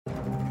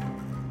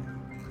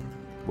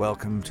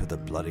Welcome to the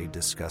Bloody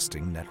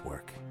Disgusting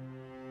Network.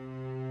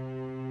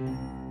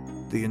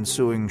 The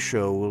ensuing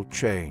show will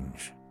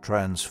change,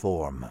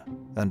 transform,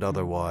 and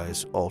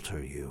otherwise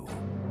alter you.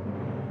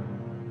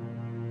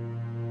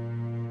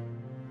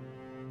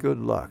 Good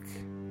luck.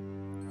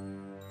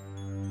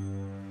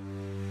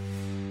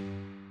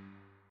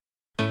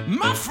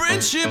 My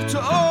friendship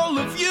to all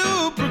of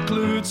you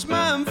precludes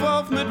my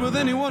involvement with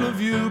any one of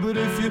you. But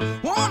if you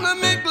wanna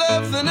make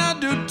love, then I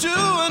do too,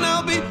 and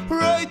I'll be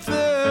right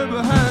there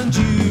behind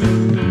you.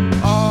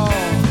 All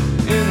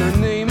in the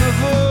name of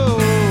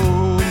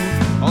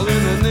oh, all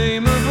in the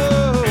name of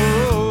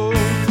oh,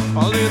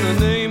 all in the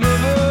name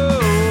of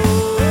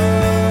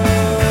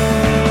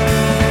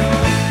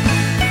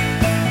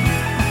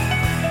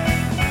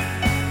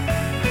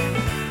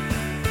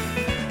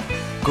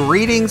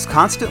Greetings,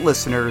 constant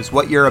listeners.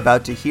 What you're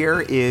about to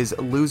hear is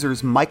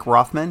losers Mike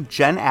Rothman,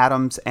 Jen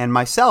Adams, and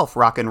myself,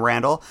 Rockin'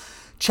 Randall,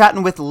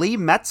 chatting with Lee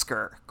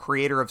Metzger,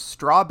 creator of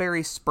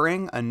Strawberry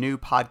Spring, a new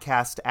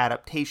podcast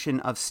adaptation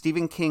of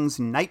Stephen King's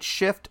Night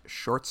Shift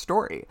short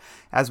story.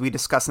 As we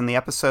discuss in the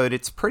episode,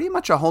 it's pretty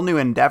much a whole new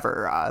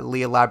endeavor.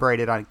 Lee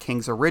elaborated on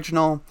King's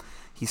original.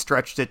 He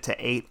stretched it to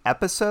 8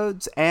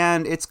 episodes,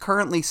 and it's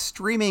currently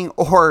streaming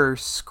or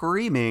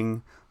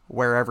screaming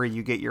wherever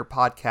you get your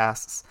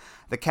podcasts.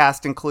 The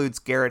cast includes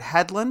Garrett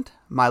Hedlund,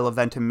 Milo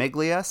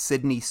Ventimiglia,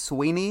 Sydney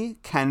Sweeney,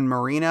 Ken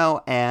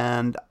Marino,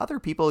 and other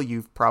people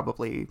you've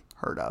probably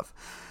heard of.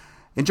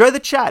 Enjoy the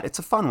chat. It's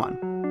a fun one.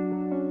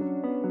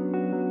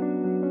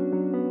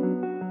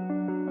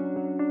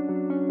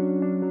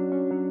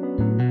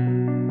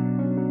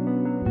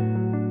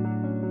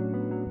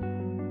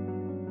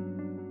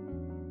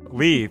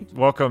 Lee,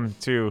 welcome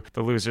to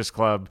the Losers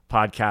Club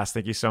podcast.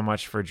 Thank you so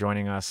much for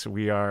joining us.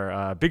 We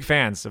are big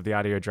fans of the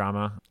audio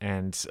drama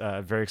and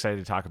very excited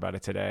to talk about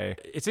it today.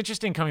 It's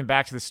interesting coming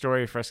back to the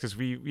story for us because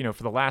we,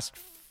 for the last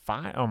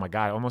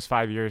almost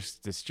 5 years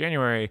this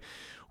January,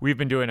 we've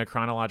been doing a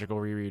chronological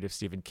reread of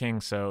Stephen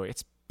King. So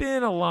it's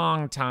been a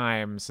long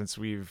time since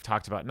we've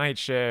talked about Night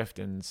Shift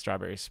and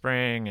Strawberry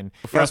Spring, and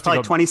it was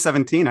probably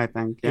 2017, I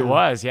think. Yeah. It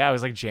was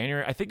like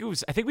January. I think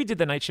we did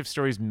the Night Shift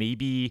stories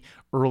maybe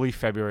early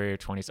February of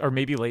 20, or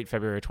maybe late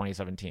February of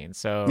 2017.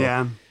 So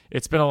yeah,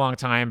 it's been a long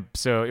time.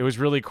 So it was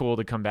really cool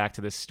to come back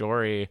to this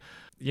story.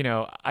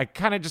 I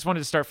kind of just wanted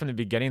to start from the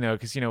beginning though,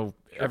 because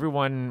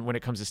everyone, when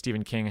it comes to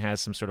Stephen King,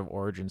 has some sort of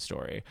origin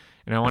story,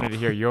 and I wanted to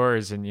hear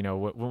yours. And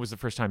when was the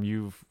first time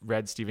you've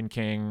read Stephen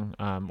King,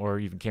 or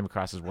even came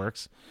across his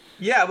works?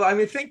 Yeah, well,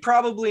 I think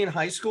probably in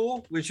high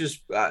school, which is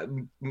I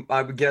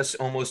would guess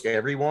almost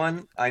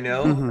everyone I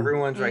know. Mm-hmm.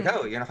 Everyone's like,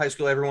 high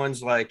school.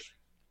 Everyone's like,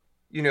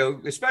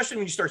 especially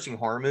when you start seeing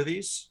horror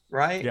movies,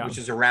 right? Yeah. Which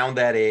is around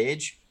that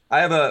age.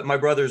 My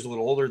brother's a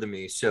little older than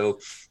me, so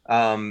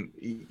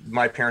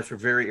my parents were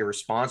very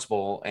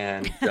irresponsible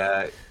and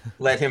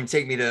let him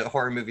take me to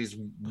horror movies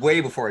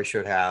way before I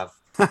should have.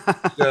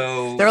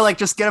 So they're like,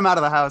 just get him out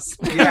of the house.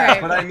 Yeah,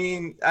 but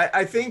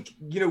I think,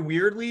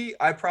 weirdly,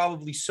 I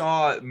probably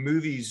saw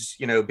movies,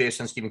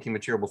 based on Stephen King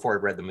material before I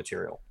read the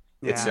material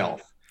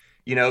itself.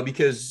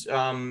 Because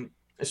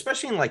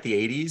especially in like the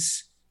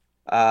 80s,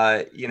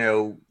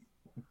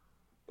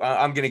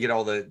 I'm going to get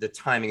all the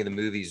timing of the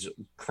movies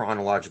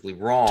chronologically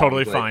wrong.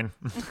 Totally fine.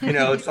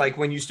 It's like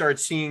when you start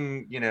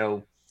seeing,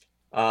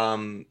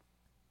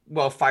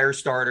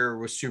 Firestarter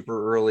was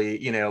super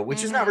early,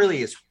 which is not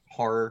really as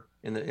horror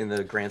in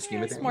the grand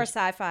scheme of things. It's more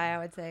sci-fi, I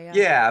would say.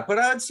 Yeah, but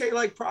I'd say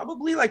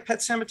probably Pet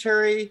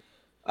Sematary,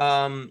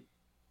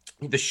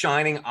 The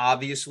Shining,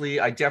 obviously.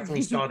 I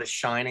definitely saw The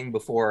Shining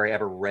before I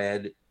ever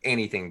read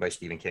anything by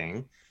Stephen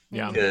King.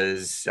 Yeah.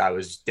 Because I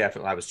was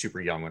super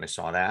young when I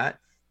saw that.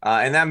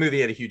 And that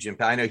movie had a huge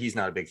impact. I know he's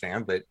not a big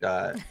fan, but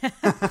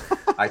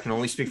I can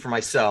only speak for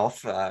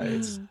myself.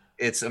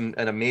 It's an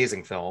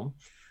amazing film.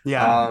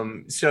 Yeah.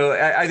 So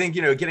I think,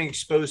 getting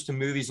exposed to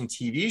movies and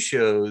TV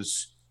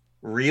shows,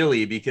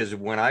 really, because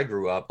when I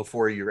grew up,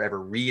 before you're ever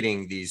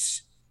reading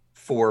these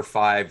 4,000 or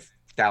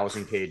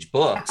 5,000 page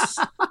books,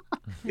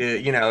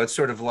 it's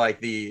sort of like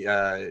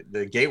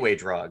the gateway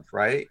drug,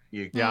 right?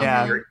 You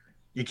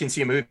can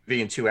see a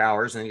movie in 2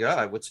 hours and you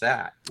go, what's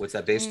that? What's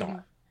that based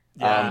on?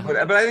 Yeah.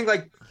 But I think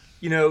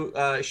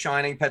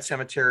Shining, Pet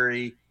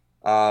Sematary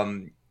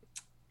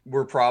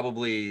were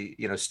probably,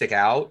 stick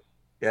out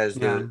as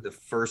the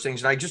first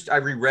things. And I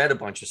reread a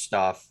bunch of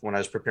stuff when I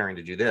was preparing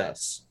to do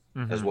this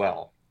as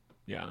well.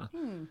 Yeah.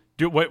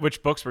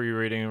 Which books were you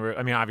reading?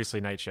 I mean,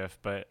 obviously Night Shift,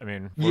 but I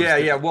mean.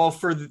 Well,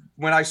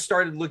 when I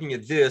started looking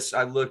at this,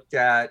 I looked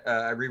at,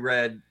 I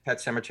reread Pet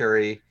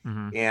Sematary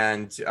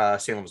and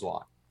Salem's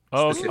Lot.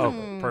 Oh,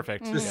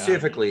 perfect.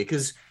 Specifically,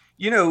 because,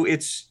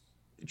 it's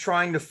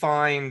trying to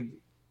find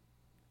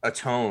a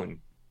tone.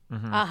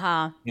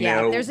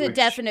 There's a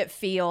definite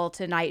feel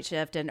to Night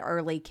Shift and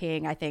early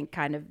King. I think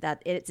kind of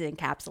that it's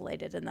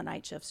encapsulated in the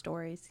Night Shift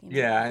stories.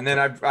 Yeah, and then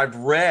I've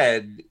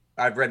read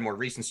more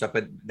recent stuff,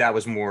 but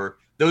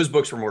those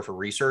books were more for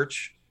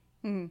research.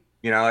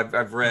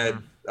 I've read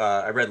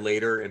I read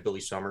later and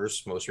Billy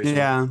Summers most recently.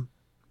 Yeah.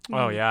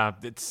 Oh yeah,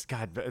 it's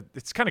kind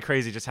of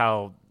crazy just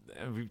how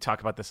we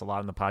talk about this a lot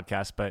on the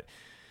podcast, but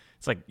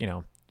it's like,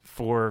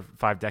 4 or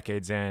 5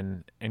 decades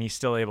in, and he's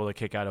still able to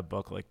kick out a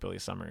book like Billy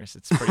Summers.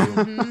 It's pretty.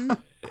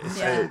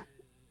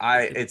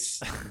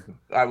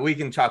 We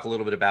can talk a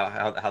little bit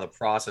about how the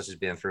process has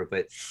been through,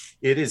 but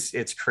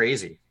it's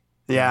crazy.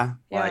 Yeah.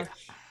 Like,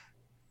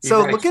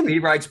 so he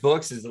writes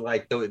books is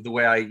like the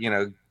way I,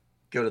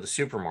 go to the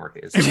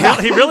supermarket.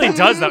 He really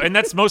does though. And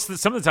that's some of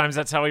the times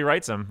that's how he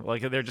writes them.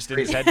 Like they're just in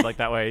his head like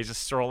that way. He's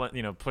just strolling,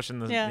 pushing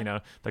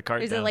the, the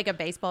cart. Is down. it like a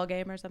baseball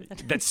game or something?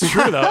 That's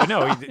true though.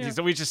 No, he's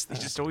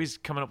always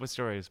coming up with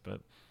stories, but.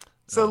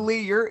 So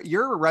Lee,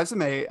 your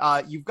resume,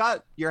 you've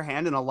got your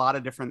hand in a lot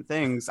of different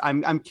things.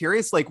 I'm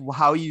curious, like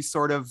how you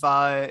sort of,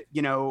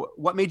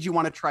 what made you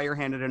want to try your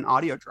hand at an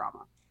audio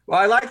drama? Well,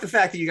 I like the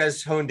fact that you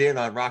guys honed in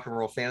on Rock and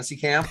Roll Fantasy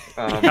Camp.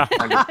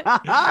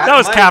 That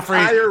was Caffrey.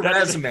 My entire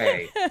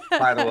resume,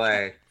 by the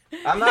way.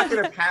 I'm not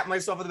going to pat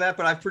myself on the back,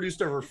 but I've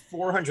produced over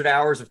 400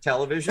 hours of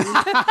television,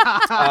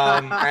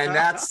 and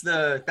that's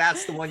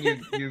the one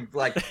you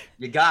like.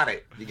 You got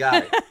it.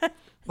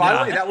 By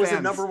the way, that was the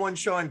 #1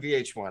 show on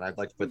VH1. I'd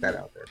like to put that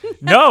out there.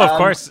 No, of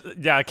course.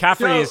 Yeah,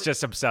 Caffrey is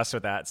just obsessed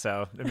with that,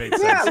 so it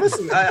makes sense. Yeah,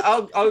 listen,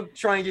 I'll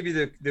try and give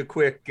you the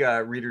quick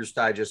Reader's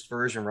Digest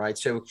version, right?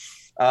 So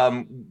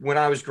when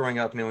I was growing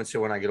up, no one said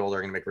when I get older,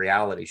 I'm going to make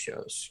reality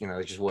shows.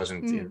 It just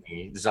wasn't in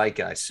the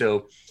zeitgeist.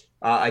 So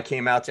I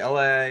came out to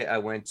LA. I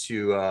went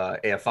to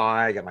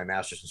AFI, got my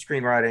master's in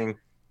screenwriting,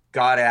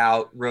 got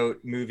out,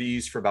 wrote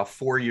movies for about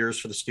 4 years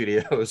for the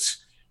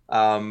studios.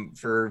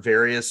 For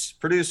various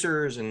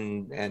producers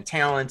and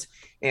talent.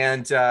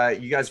 And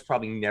you guys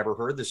probably never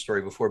heard this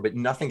story before, but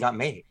nothing got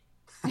made.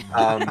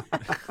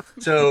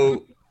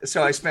 So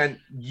I spent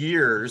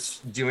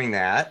years doing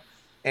that.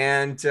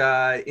 And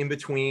in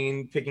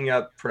between picking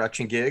up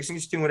production gigs and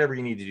just doing whatever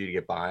you need to do to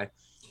get by,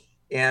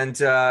 and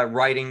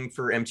writing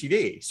for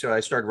MTV. So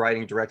I started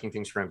writing and directing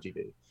things for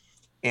MTV,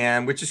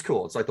 and which is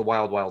cool. It's like the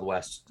wild, wild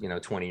west,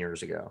 20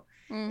 years ago.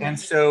 And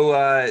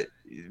so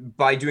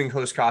by doing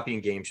host copy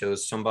and game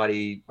shows,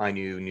 somebody I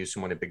knew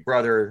someone at Big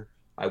Brother.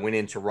 I went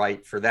in to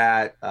write for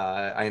that.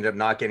 I ended up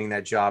not getting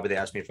that job, but they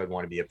asked me if I'd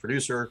want to be a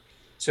producer.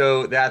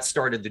 So that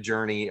started the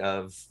journey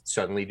of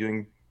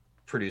suddenly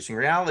producing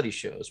reality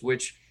shows,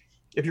 which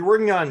if you're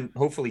working on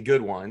hopefully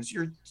good ones,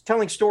 you're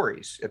telling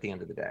stories at the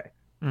end of the day,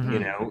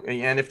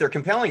 and if they're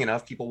compelling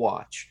enough, people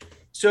watch.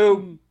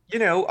 So,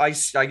 I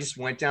just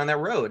went down that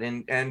road,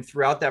 and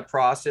throughout that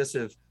process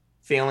of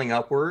failing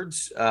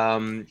upwards,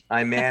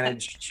 I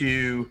managed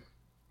to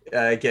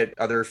get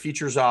other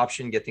features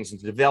option, get things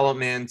into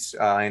development.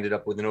 I ended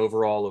up with an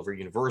overall over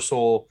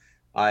Universal.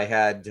 I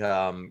had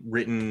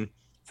written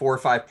 4 or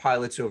 5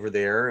 pilots over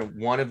there. And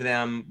one of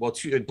them,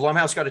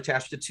 Blumhouse got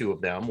attached to 2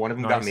 of them. One of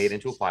them got made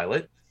into a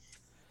pilot.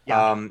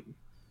 Yeah.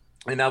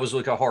 And that was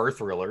like a horror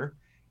thriller.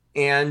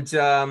 And,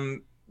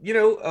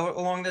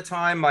 along the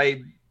time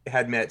I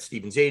had met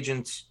Steven's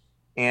agent,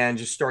 and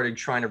just started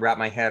trying to wrap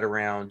my head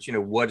around,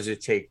 what does it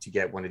take to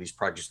get one of these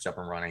projects up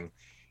and running?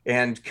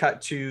 And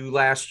cut to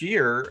last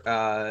year,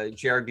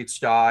 Jared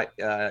Gutstadt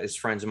is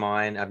friends of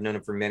mine. I've known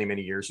him for many,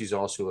 many years. He's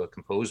also a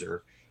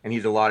composer, and he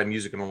did a lot of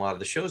music on a lot of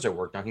the shows I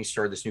worked on. He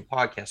started this new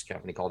podcast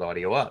company called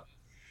Audio Up.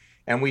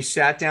 And we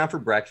sat down for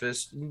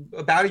breakfast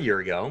about a year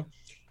ago,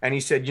 and he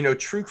said,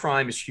 true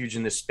crime is huge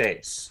in this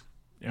space.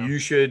 Yeah. You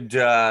should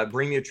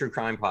bring me a true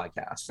crime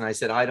podcast. And I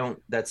said,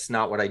 that's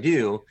not what I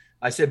do.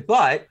 I said,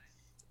 but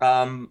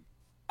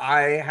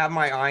I have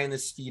my eye on the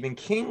Stephen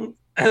King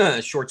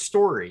short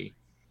story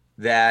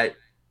that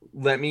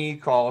let me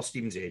call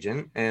Stephen's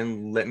agent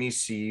and let me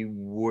see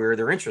where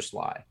their interests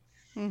lie.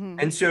 Mm-hmm.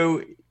 And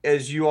so,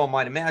 as you all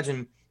might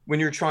imagine, when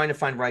you're trying to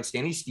find rights to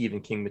any Stephen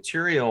King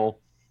material,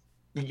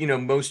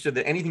 most of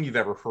anything you've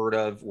ever heard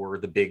of or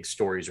the big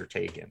stories are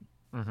taken.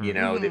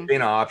 Mm-hmm. They've been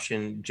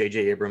optioned,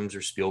 J.J. Abrams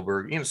or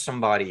Spielberg,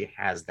 somebody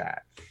has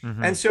that.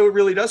 Mm-hmm. And so it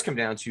really does come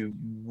down to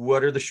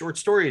what are the short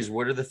stories?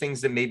 What are the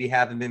things that maybe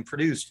haven't been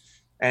produced?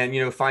 And,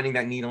 finding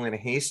that needle in a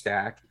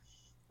haystack.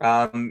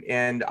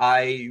 And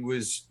I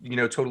was,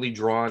 totally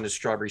drawn to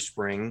Strawberry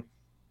Spring.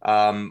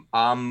 I'm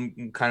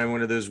kind of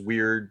one of those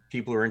weird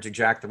people who are into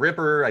Jack the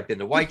Ripper. I've been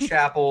to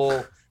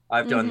Whitechapel.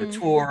 I've done the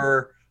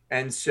tour.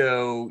 And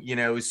so,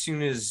 as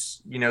soon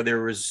as,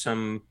 there was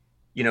some,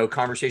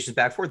 conversations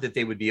back and forth that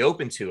they would be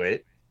open to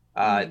it.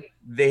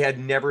 They had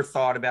never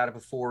thought about it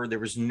before. There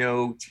was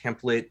no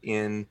template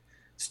in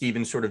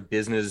Stephen's sort of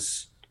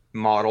business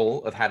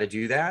model of how to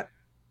do that.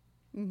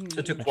 Mm-hmm. So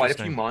it took quite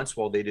a few months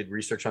while they did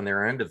research on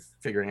their end of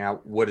figuring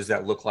out what does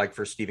that look like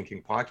for a Stephen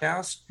King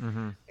podcast.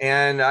 Mm-hmm.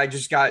 And I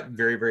just got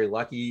very, very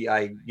lucky.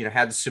 I,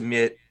 had to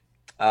submit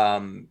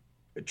a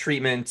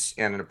treatment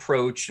and an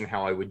approach and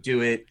how I would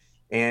do it.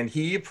 And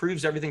he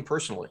approves everything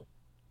personally.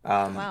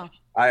 Wow.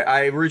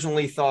 I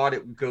originally thought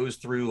it goes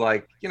through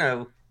like,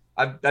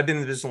 I've been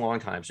in the business a long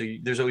time. So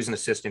there's always an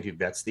assistant who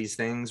vets these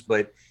things,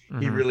 but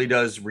he really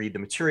does read the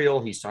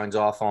material. He signed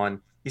off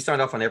on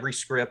every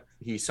script.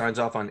 He signs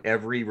off on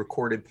every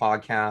recorded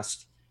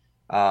podcast,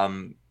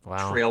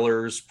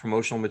 trailers,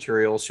 promotional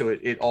material. So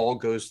it all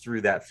goes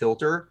through that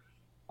filter.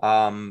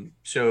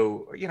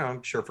 So,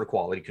 I'm sure for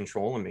quality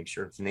control and make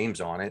sure if the name's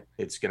on it,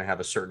 it's going to have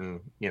a certain,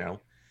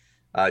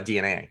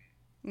 DNA.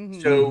 Mm-hmm.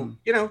 So,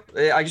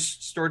 I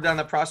just started down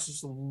that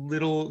process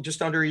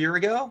just under a year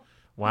ago.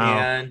 Wow.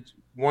 And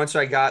once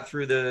I got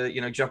through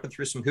jumping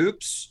through some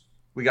hoops,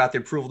 we got the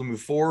approval to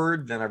move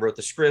forward. Then I wrote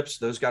the scripts,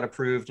 those got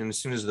approved. And as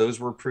soon as those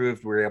were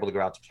approved, we were able to go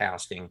out to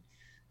casting.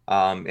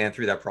 And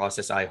through that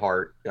process,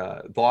 iHeart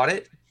bought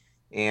it.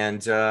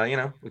 And,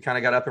 we kind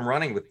of got up and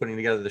running with putting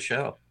together the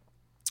show.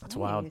 That's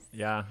wild.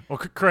 Yeah. Well,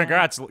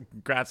 congrats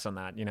on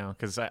that,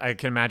 because I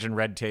can imagine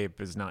red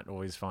tape is not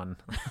always fun,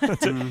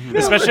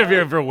 especially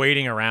if you're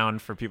waiting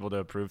around for people to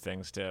approve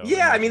things too.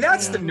 Yeah. I mean,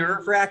 that's the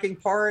nerve-wracking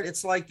part.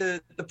 It's like the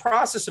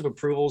process of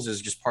approvals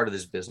is just part of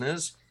this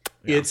business.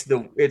 Yeah. It's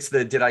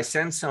the did I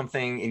send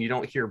something and you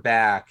don't hear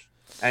back,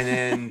 and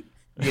then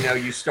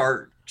you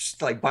start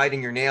just like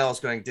biting your nails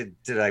going,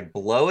 did I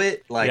blow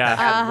it? Like I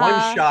had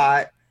one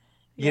shot,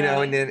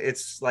 and then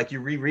it's like you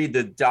reread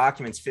the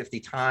documents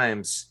 50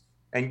 times.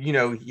 And,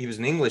 he was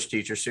an English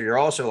teacher, so you're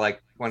also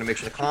like, want to make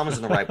sure the comma's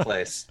in the right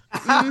place.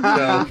 So,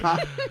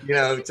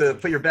 to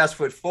put your best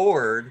foot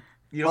forward.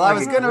 I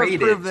was going to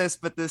approve this,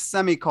 but this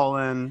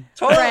semicolon.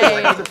 Totally.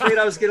 Right. I was afraid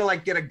I was going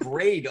to get a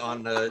grade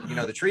on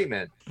the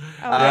treatment. Oh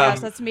my gosh,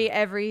 that's me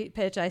every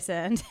pitch I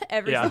send.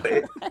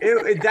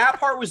 That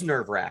part was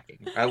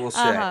nerve-wracking, I will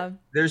say.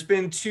 There's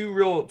been two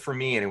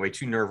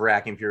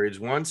nerve-wracking periods.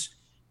 Once,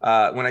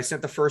 when I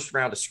sent the first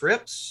round of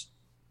scripts,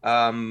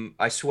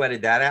 I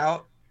sweated that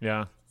out.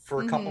 Yeah.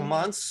 For a couple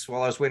months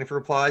while I was waiting for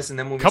replies, and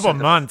then when we couple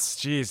months,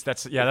 geez,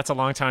 that's a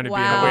long time to be in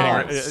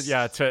a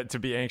waiting. To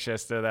be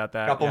anxious about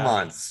that. Couple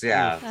months,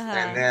 yeah.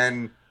 And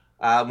then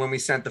when we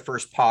sent the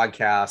first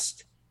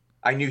podcast,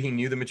 I knew he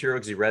knew the material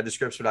because he read the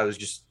scripts, but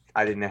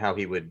I didn't know how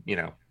he would,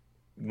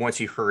 once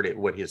he heard it,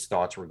 what his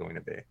thoughts were going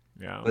to be.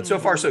 Yeah. But so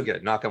far, so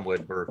good. Knock on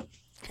wood.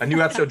 A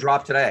new episode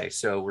dropped today,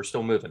 so we're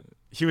still moving.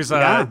 He was,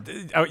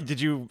 did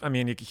you,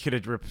 you could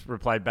have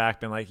replied back,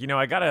 been like,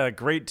 I got a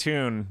great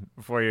tune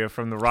for you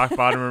from the Rock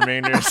Bottom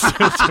Remainders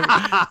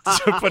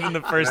to put in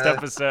the first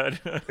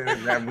episode.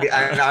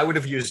 I would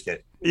have used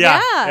it.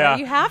 Yeah,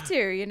 you have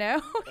to,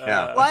 Yeah.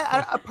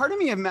 Well, a part of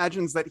me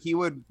imagines that he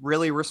would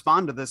really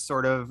respond to this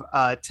sort of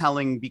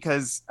telling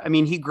because,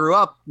 he grew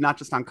up not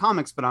just on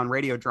comics, but on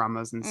radio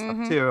dramas and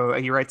stuff too.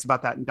 He writes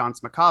about that in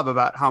Danse Macabre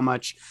about how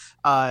much,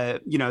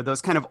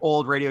 those kind of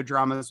old radio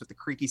dramas with the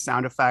creaky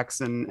sound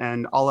effects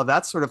and all of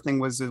that sort of thing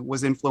was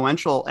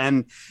influential.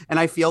 And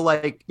I feel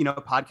like,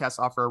 podcasts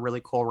offer a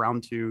really cool realm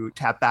to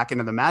tap back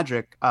into the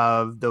magic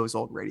of those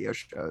old radio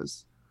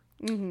shows.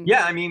 Mm-hmm.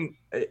 Yeah,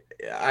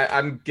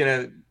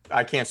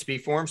 I can't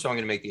speak for him, so I'm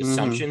gonna make the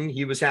assumption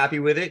he was happy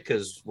with it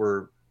because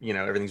we're,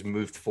 everything's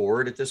moved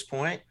forward at this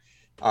point.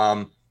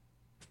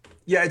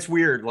 It's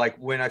weird. Like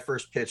when I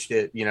first pitched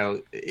it,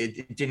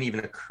 it didn't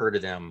even occur to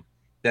them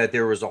that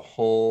there was a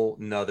whole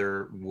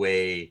nother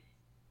way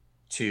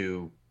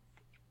to,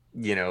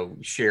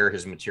 share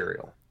his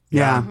material.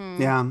 Yeah.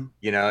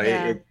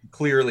 It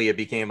clearly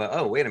became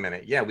wait a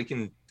minute. Yeah, we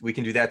can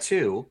do that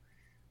too.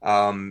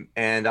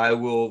 And I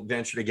will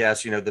venture to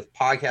guess, the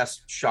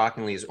podcast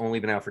shockingly has only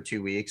been out for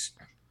 2 weeks.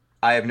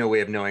 I have no way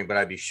of knowing, but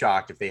I'd be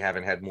shocked if they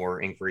haven't had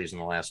more inquiries in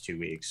the last 2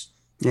 weeks.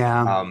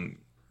 Yeah.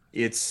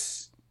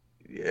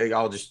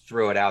 I'll just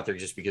throw it out there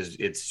just because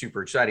it's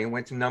super exciting. It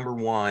went to number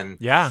 1.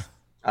 Yeah.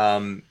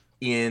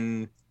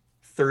 In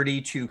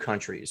 32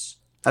 countries.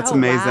 That's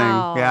amazing.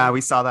 Wow. Yeah, we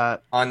saw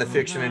that on the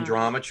fiction and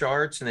drama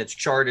charts, and it's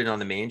charted on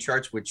the main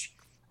charts, which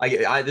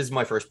this is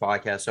my first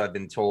podcast, so I've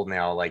been told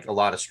now, like a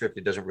lot of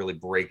scripted doesn't really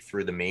break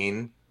through the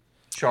main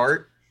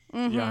chart.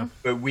 Mm-hmm. Yeah.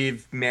 But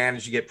we've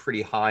managed to get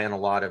pretty high on a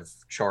lot of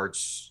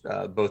charts,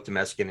 both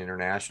domestic and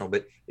international.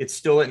 But it's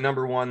still at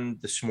number 1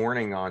 this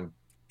morning on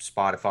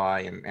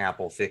Spotify and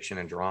Apple fiction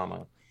and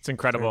drama. It's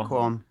incredible. Very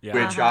cool.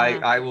 Yeah. Which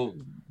I will,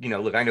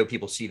 look, I know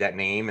people see that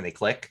name and they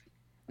click.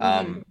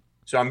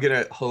 So I'm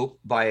going to hope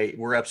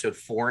we're episode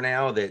 4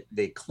 now that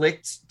they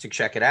clicked to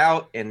check it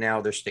out and now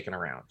they're sticking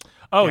around.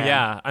 Oh,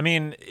 yeah.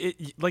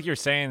 Like you're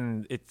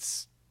saying,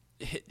 it's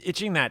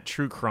itching that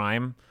true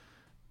crime,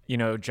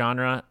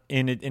 genre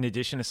in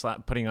addition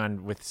to putting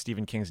on with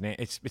Stephen King's name.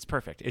 It's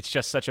perfect. It's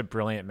just such a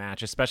brilliant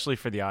match, especially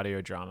for the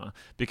audio drama,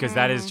 because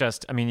that is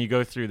just, you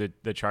go through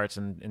the charts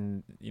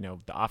and the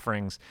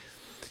offerings.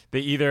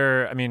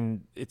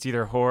 It's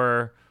either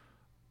horror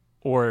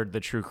or the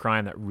true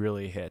crime that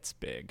really hits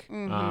big.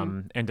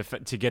 And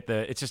to get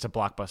it's just a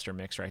blockbuster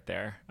mix right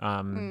there.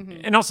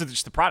 And also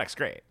just the product's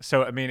great.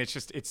 So, it's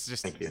just,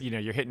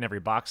 you're hitting every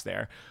box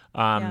there.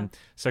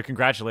 So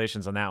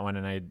congratulations on that one.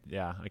 And I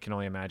can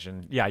only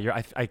imagine,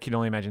 I can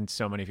only imagine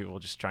so many people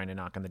just trying to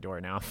knock on the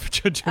door now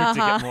to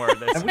get more of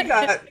this. And we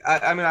got,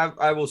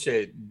 I will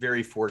say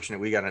very fortunate.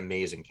 We got an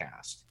amazing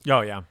cast.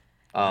 Oh yeah.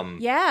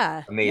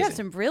 Amazing. You have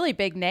some really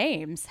big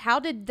names. How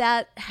did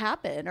that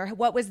happen, or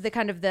what was the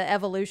kind of the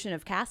evolution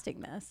of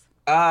casting this?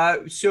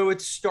 So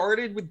it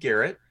started with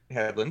Garrett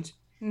Hedlund,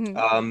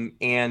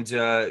 and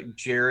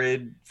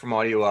Jared from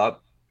Audio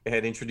Up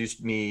had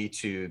introduced me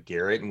to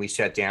Garrett, and we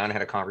sat down and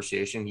had a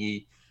conversation.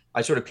 He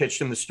I sort of pitched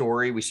him the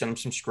story. We sent him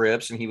some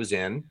scripts, and he was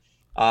in.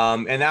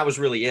 And that was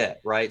really it,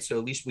 right? So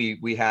at least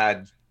we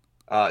had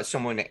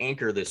someone to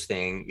anchor this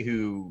thing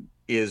who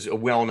is a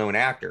well-known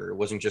actor. It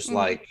wasn't just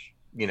like,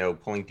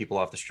 pulling people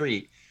off the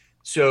street.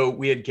 So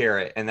we had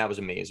Garrett, and that was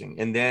amazing.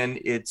 And then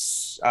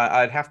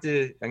I'm gonna have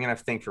to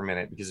think for a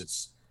minute because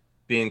it's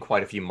been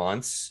quite a few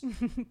months.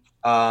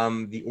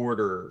 The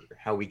order,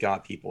 how we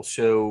got people.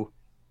 So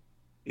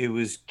it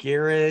was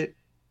Garrett,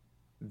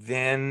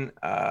 then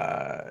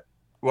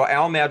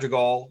Al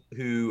Madrigal,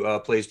 who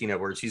plays Dean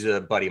Edwards. He's a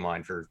buddy of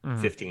mine for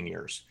 15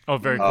 years. Oh,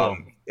 very cool.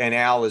 And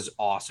Al is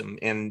awesome.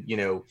 And,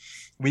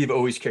 we've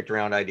always kicked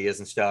around ideas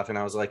and stuff. And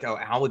I was like, oh,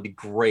 Al would be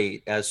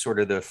great as sort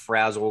of the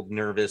frazzled,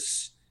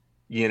 nervous,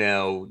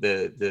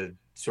 the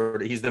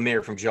sort of, he's the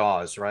mayor from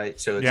Jaws, right?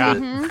 So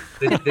it's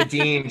the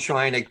dean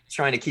trying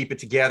to keep it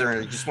together,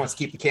 and he just wants to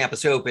keep the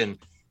campus open.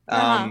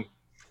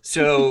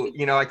 So,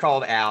 I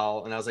called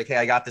Al and I was like, hey,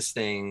 I got this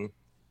thing.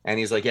 And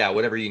he's like, yeah,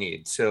 whatever you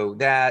need. So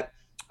that,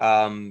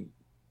 and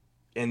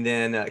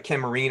then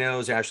Ken Marino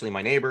is actually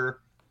my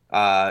neighbor.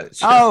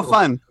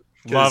 Fun.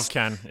 Love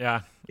Ken.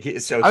 Yeah.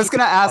 I was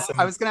gonna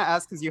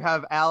ask because you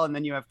have Al and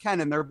then you have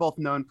Ken, and they're both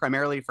known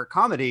primarily for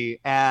comedy,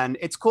 and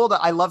it's cool that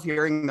I love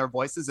hearing their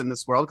voices in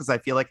this world because I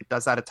feel like it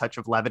does add a touch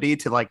of levity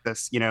to like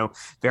this,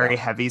 very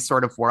heavy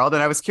sort of world.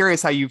 And I was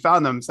curious how you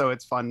found them, so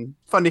it's fun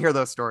to hear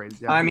those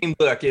stories. Yeah. I mean,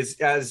 look,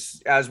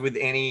 as with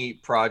any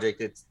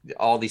project, it's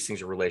all these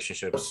things are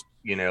relationships,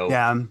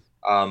 Yeah.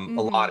 A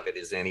lot of it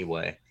is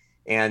anyway.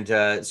 And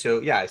I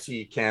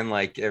see Ken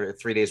like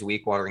 3 days a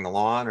week watering the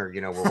lawn, or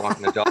we're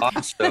walking the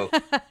dog. So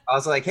I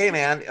was like, hey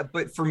man,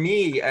 but for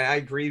me, I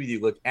agree with you.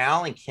 Look,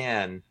 Al and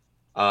Ken,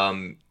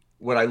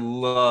 what I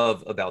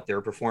love about their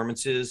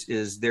performances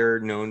is they're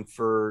known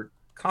for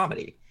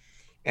comedy,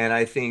 and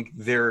I think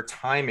their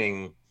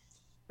timing,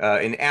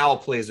 and Al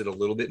plays it a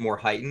little bit more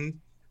heightened,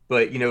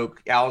 but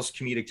Al's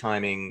comedic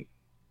timing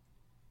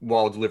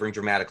while delivering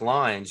dramatic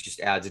lines just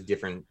adds a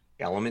different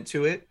element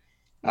to it.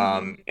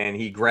 And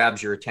he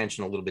grabs your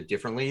attention a little bit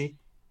differently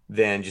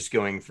than just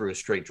going through a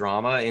straight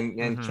drama,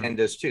 and Ken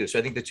does too. So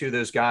I think the two of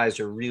those guys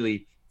are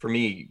really, for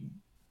me,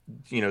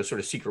 sort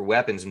of secret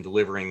weapons in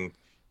delivering,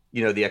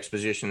 the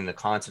exposition and the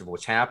concept of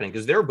what's happening,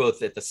 because they're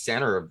both at the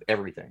center of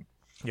everything.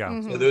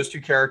 Yeah. So those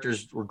two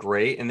characters were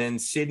great. And then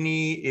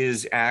Sydney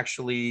is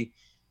actually,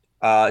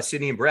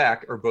 Sydney and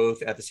Breck are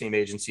both at the same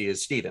agency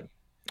as Steven.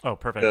 Oh,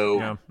 perfect.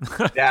 So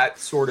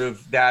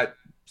that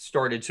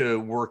started to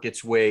work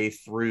its way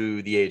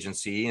through the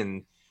agency.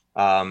 And,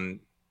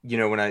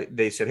 when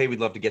they said, hey, we'd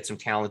love to get some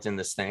talent in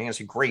this thing, I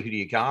said, great, who do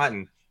you got?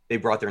 And they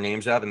brought their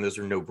names up, and those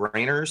are no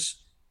brainers.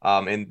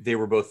 And they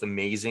were both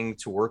amazing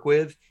to work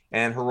with.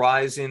 And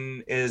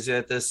Horizon is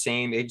at the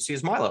same agency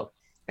as Milo.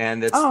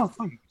 And that's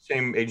the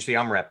same agency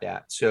I'm repped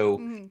at.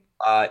 So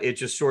it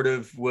just sort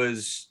of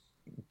was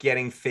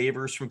getting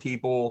favors from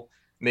people,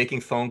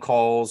 making phone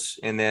calls.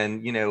 And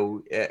then,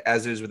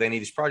 as is with any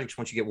of these projects,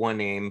 once you get one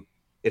name,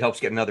 it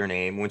helps get another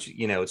name. Once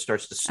it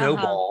starts to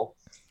snowball.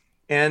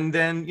 And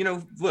then,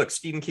 look,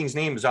 Stephen King's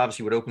name is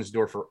obviously what opens the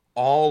door for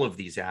all of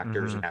these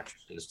actors and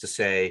actresses to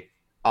say,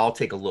 I'll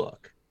take a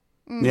look.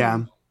 Yeah.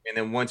 And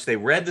then once they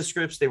read the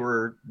scripts,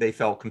 they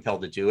felt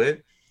compelled to do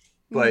it.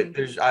 But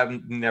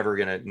I'm never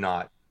going to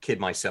not kid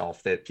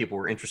myself that people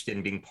were interested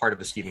in being part of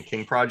the Stephen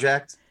King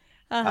project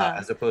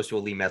as opposed to a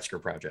Lee Metzger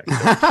project.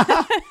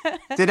 So,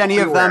 Did any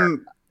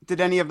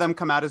of them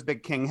come out as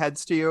big King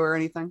heads to you or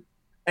anything?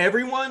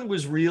 Everyone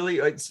was really,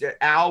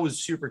 Al was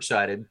super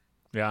excited.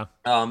 Yeah.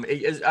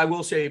 I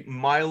will say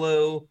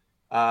Milo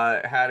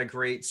had a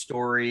great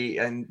story,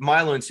 and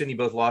Milo and Sydney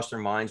both lost their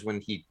minds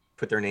when he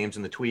put their names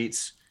in the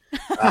tweets.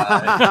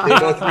 They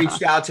both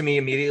reached out to me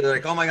immediately,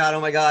 like, oh my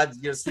God,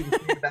 Stephen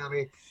King about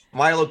me.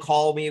 Milo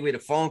called me. We had a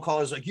phone call.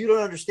 I was like, you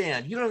don't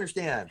understand. And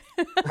I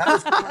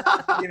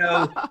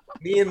was,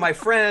 me and my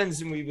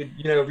friends, and we would,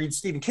 read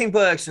Stephen King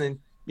books. And,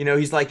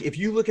 he's like, if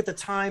you look at the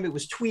time it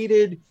was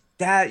tweeted,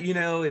 that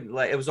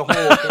it was a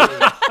whole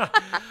thing.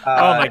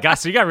 Oh my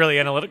gosh, so you got really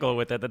analytical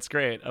with it. That's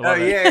great. I love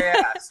it.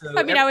 Yeah. So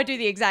I would do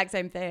the exact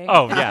same thing.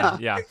 Oh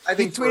yeah. I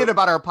think tweeted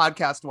about our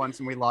podcast once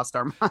and we lost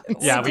our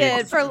minds. Yeah, we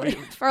did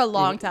for a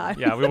long time.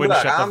 Yeah, we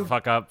wouldn't shut the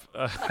fuck up.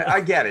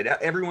 I get it.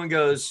 Everyone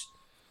goes,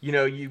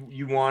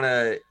 you want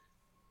a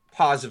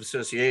positive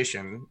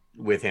association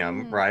with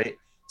him, right?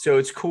 So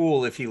it's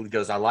cool if he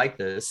goes, I like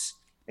this.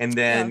 And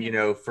then,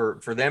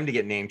 for them to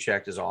get name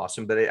checked is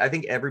awesome. But I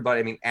think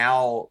everybody,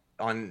 Al,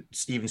 on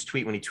Steven's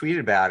tweet, when he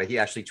tweeted about it, he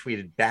actually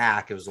tweeted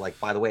back. It was like,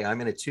 by the way,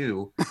 I'm in it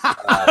too.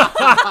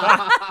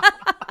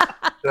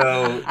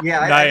 So yeah,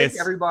 nice. I think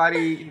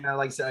everybody,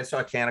 like I said, I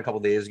saw Ken a couple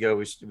of days ago.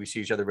 We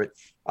see each other, but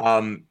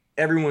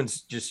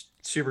everyone's just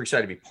super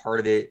excited to be part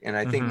of it. And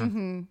I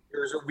think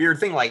there's a weird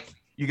thing, like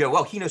you go,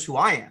 well, he knows who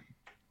I am,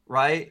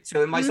 right?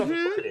 So myself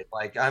included,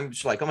 like I'm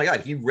just like, oh my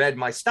God, he read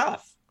my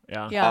stuff.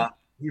 Yeah.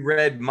 He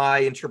read my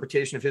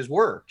interpretation of his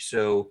work.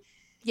 So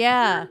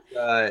yeah,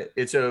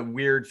 it's a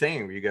weird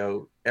thing where you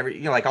go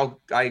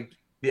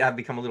I've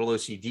become a little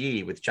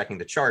OCD with checking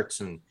the charts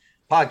and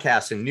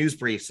podcasts and news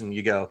briefs, and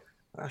you go,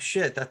 oh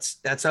shit,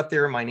 that's up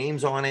there. My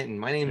name's on it, and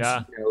my name's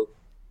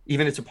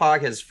even it's a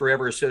podcast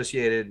forever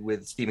associated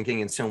with Stephen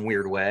King in some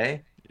weird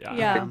way.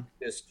 Yeah.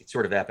 It's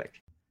sort of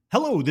epic.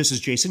 Hello, this is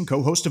Jason,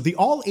 co-host of the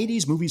All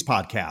 80s Movies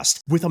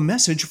podcast, with a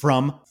message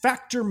from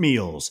Factor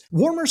Meals.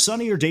 Warmer,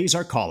 sunnier days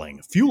are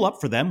calling. Fuel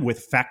up for them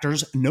with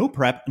Factor's no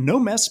prep, no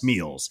mess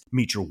meals.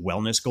 Meet your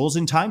wellness goals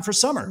in time for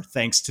summer,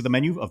 thanks to the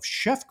menu of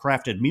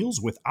chef-crafted meals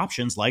with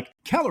options like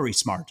Calorie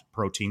Smart,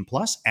 Protein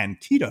Plus, and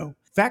Keto.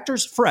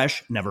 Factor's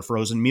fresh, never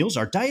frozen meals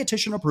are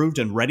dietitian approved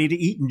and ready to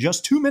eat in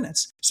just 2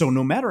 minutes. So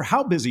no matter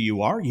how busy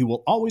you are, you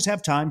will always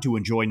have time to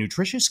enjoy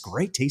nutritious,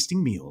 great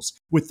tasting meals.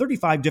 With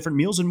 35 different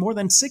meals and more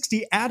than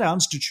 60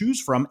 add-ons to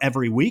choose from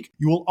every week,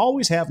 you will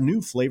always have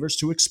new flavors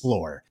to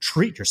explore.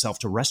 Treat yourself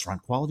to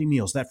restaurant quality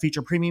meals that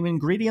feature premium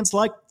ingredients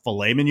like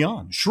filet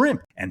mignon,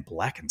 shrimp, and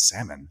blackened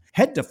salmon.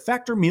 Head to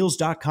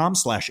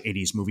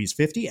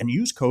factormeals.com/80smovies50 and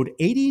use code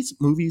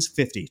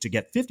 80smovies50 to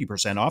get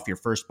 50% off your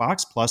first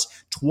box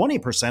plus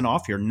 20%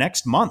 off your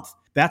next month.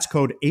 That's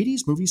code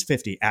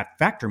 80smovies50 at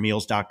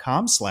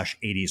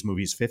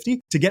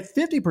factormeals.com/80smovies50 to get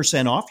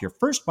 50% off your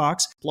first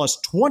box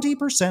plus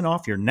 20%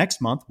 off your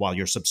next month while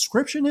your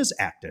subscription is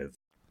active.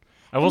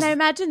 And I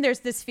imagine there's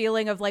this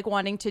feeling of like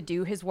wanting to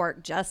do his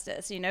work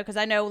justice, you know, because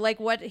I know like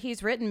what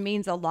he's written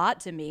means a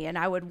lot to me. And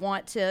I would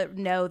want to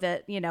know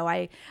that, you know,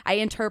 I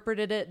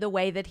interpreted it the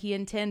way that he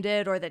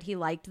intended, or that he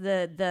liked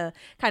the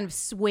kind of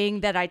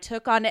swing that I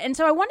took on it. And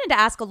so I wanted to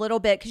ask a little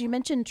bit, because you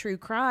mentioned true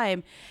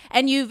crime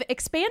and you've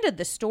expanded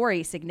the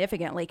story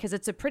significantly, because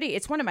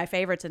it's one of my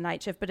favorites in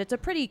Night Shift, but it's a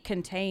pretty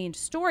contained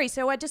story.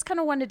 So I just kind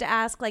of wanted to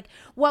ask, like,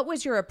 what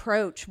was your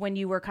approach when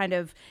you were kind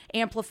of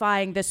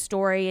amplifying the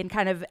story and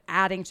kind of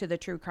adding to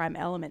the true crime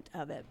element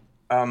of it?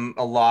 A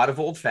lot of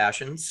old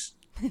fashions.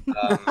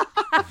 A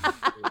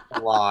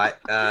lot.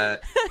 I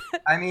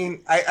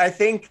mean, I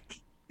think,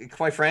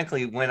 quite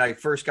frankly, when I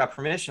first got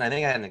permission, I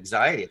think I had an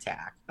anxiety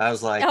attack. I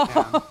was like,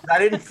 I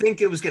didn't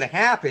think it was going to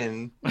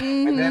happen.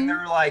 Mm-hmm. And then they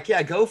were like,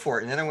 yeah, go for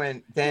it. And then I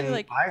went, then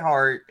like,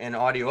 iHeart and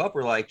Audio Up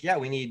were like, yeah,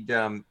 we need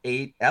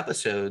 8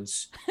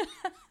 episodes.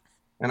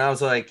 And I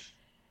was like,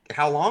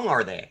 how long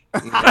are they?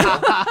 You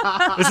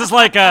know? This is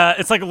like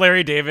it's like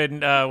Larry David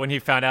when he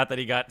found out that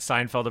he got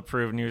Seinfeld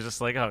approved, and he was just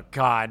like, oh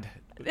God,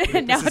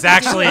 this is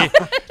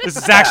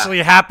actually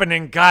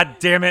happening. God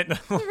damn it.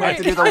 I have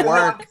to do the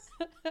work.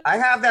 I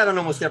have that on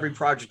almost every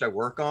project I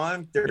work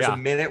on. There's a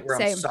minute where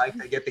I'm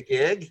psyched I get the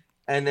gig,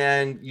 and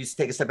then you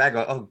take a step back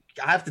and go, oh,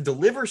 I have to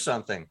deliver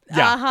something.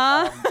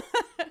 Yeah.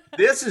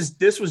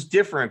 This was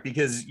different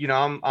because, you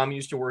know, I'm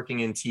used to working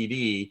in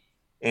TV.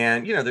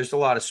 And, you know, there's a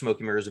lot of smoke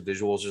and mirrors of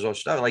visuals. There's all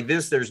stuff like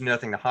this. There's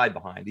nothing to hide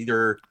behind.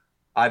 Either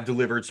I've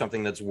delivered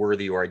something that's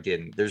worthy or I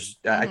didn't.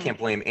 I can't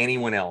blame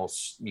anyone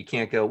else. You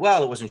can't go,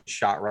 well, it wasn't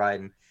shot right.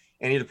 And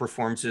any of the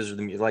performances or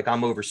like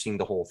I'm overseeing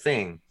the whole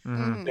thing.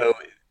 Mm-hmm. So,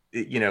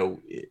 you know,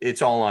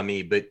 it's all on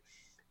me. But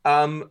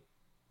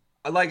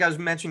like I was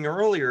mentioning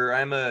earlier,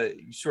 I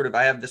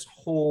have this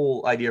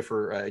whole idea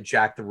for a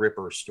Jack the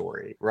Ripper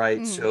story, right?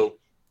 Mm. So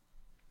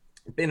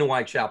been in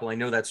Whitechapel, I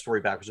know that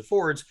story backwards and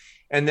forwards.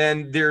 And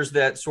then there's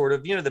that sort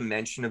of, you know, the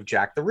mention of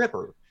Jack the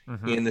Ripper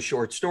in the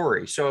short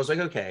story. So I was like,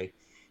 okay,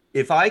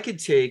 if I could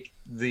take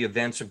the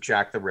events of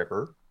Jack the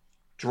Ripper,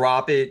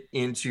 drop it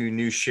into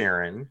New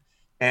Sharon,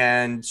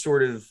 and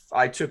sort of,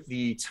 I took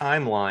the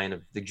timeline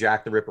of the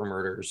Jack the Ripper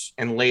murders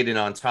and laid it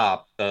on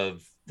top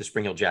of the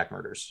Spring Hill Jack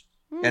murders.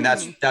 And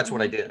that's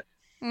what I did.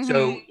 Mm-hmm.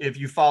 So if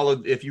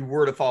you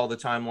were to follow the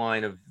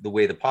timeline of the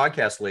way the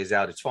podcast lays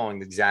out, it's following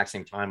the exact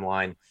same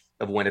timeline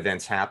of when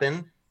events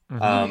happen.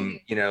 Mm-hmm.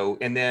 You know,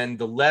 and then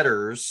the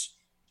letters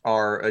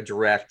are a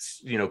direct,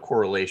 you know,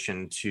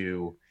 correlation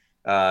to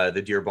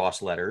the Dear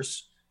Boss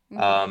letters,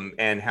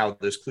 and how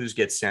those clues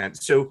get sent.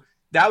 So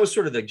that was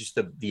sort of just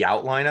the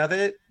outline of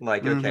it.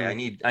 Like,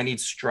 okay, I need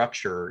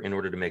structure in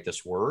order to make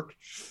this work.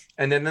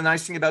 And then the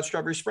nice thing about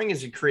Strawberry Spring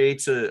is it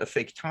creates a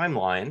fake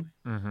timeline.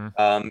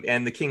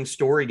 And the King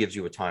story gives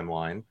you a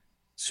timeline.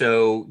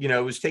 So, you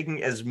know, it was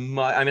taking as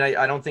much, I mean,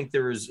 I don't think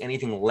there was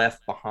anything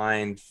left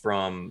behind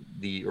from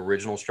the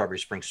original Strawberry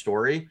Spring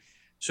story.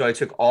 So I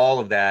took all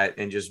of that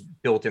and just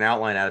built an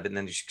outline out of it and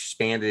then just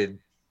expanded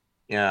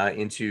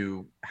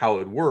into how it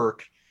would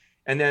work.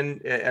 And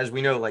then, as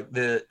we know, like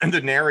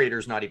the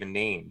narrator's not even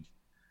named.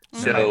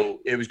 So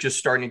it was just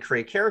starting to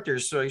create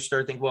characters. So you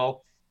start thinking,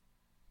 well,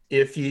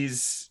 if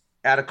he's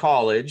at a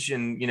college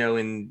and, you know,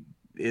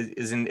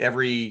 is in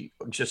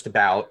just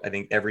about, I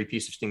think, every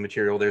piece of Sting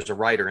material, there's a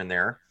writer in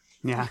there.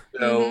 Yeah.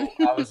 So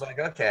I was like,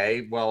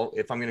 okay, well,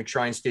 if I'm going to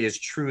try and stay as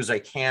true as I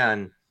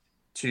can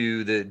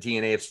to the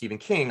DNA of Stephen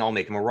King, I'll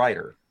make him a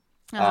writer.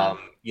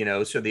 You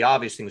know, so the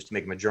obvious thing was to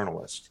make him a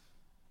journalist.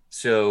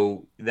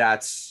 So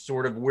that's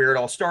sort of where it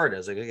all started. I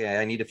was like, okay,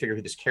 I need to figure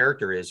who this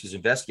character is who's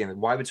investigating.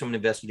 Why would someone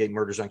investigate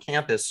murders on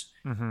campus?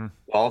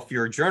 Well, if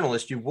you're a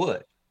journalist, you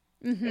would.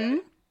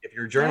 If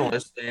you're a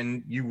journalist,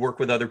 then you work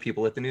with other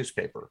people at the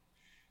newspaper.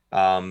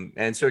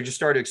 And so I just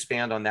started to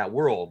expand on that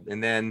world.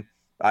 And then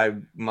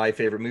my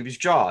favorite movie is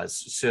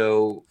Jaws.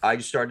 So I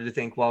just started to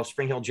think, well,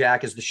 Spring Hill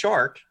Jack is the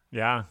shark.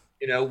 Yeah.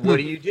 You know, what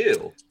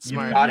do?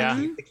 Smart, You got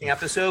to keep the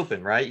campus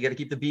open, right? You got to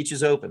keep the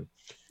beaches open.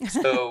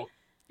 So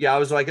yeah, I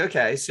was like,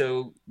 okay,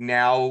 so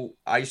now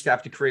I used to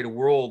have to create a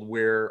world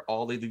where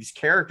all of these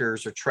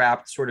characters are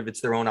trapped, sort of,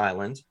 it's their own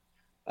island.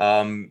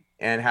 And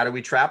how do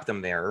we trap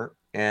them there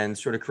and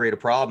sort of create a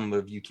problem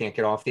of you can't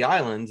get off the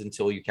island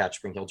until you catch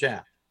Spring Hill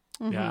Jack.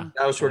 Yeah.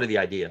 That was sort of the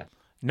idea.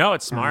 No,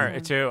 it's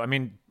smart too. I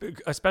mean,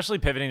 especially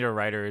pivoting to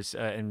writers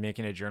and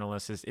making a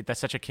journalist that's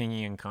such a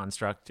Kingian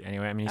construct.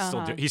 Anyway, I mean,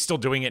 he's still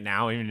doing it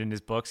now, even in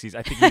his books.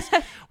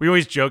 We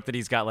always joke that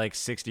he's got like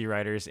 60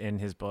 writers in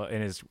his book,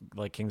 in his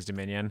like King's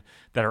Dominion,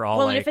 that are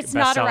all like if it's bestsellers.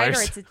 not a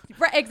writer,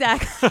 right,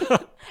 exactly.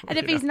 And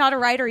if he's not a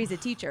writer, he's a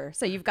teacher.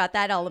 So you've got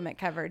that element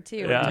covered too.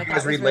 Yeah. Which I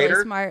thought was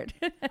really smart.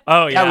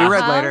 Oh yeah, yeah, we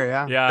read later.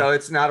 Yeah, yeah. So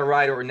it's not a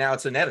writer, or now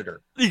it's an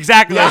editor.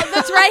 Exactly. Yeah,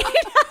 that's right.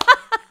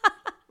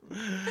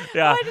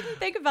 Yeah. Oh, I didn't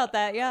think about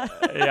that. Yeah.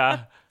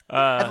 Yeah.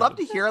 I'd love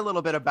to hear a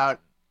little bit about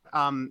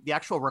the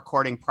actual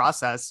recording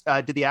process.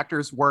 Did the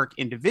actors work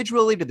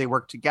individually? Did they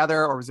work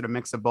together, or was it a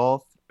mix of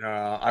both?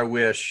 I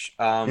wish.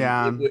 Tough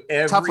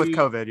with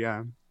COVID.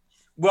 Yeah.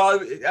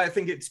 Well, I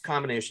think it's a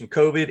combination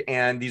COVID,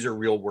 and these are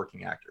real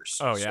working actors.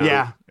 Oh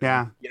yeah.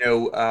 Yeah. You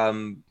know,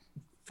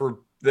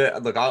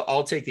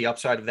 I'll take the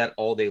upside of that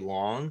all day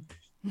long.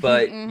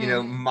 But you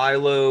know,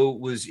 Milo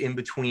was in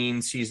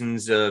between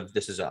seasons of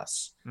This Is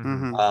Us.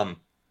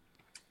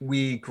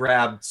 We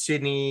grabbed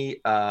Sydney.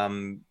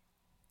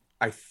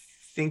 I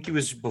think it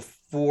was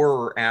before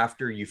or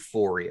after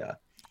Euphoria.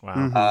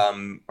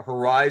 Wow.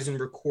 Horizon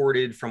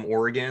recorded from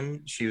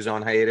Oregon. She was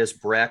on hiatus.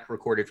 Breck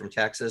recorded from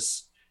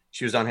Texas.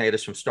 She was on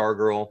hiatus from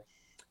Stargirl.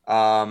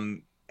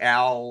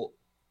 Al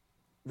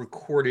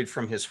recorded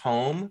from his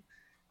home.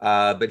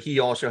 But he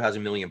also has a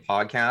million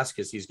podcasts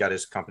because he's got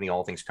his company,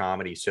 All Things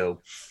Comedy.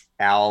 So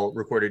Al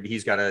recorded,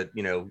 he's got a,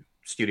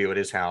 studio at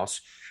his house.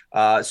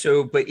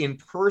 But in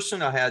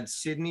person, I had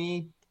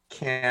Sydney,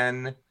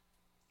 Ken,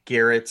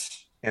 Garrett,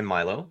 and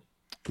Milo.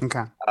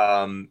 Okay.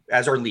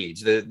 As our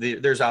leads.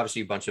 There's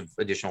obviously a bunch of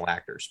additional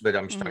actors, but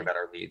I'm just talking about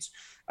our leads.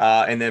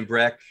 And then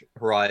Breck,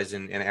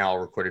 Horizon, and Al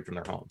recorded from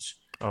their homes.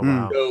 Oh,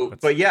 wow. So,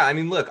 but yeah, I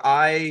mean, look,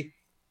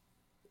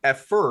 at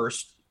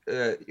first,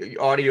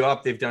 Audio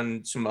Up, they've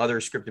done some other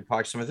scripted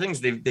podcasts, some of the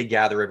things, they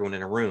gather everyone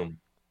in a room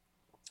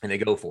and they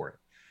go for it.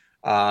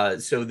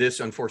 So this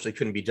unfortunately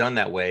couldn't be done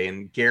that way.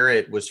 And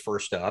Garrett was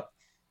first up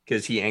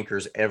because he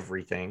anchors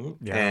everything.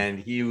 Yeah. And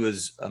he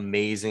was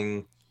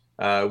amazing.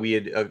 We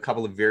had a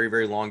couple of very,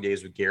 very long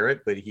days with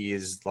Garrett, but he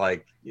is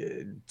like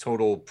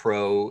total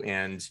pro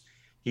and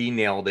he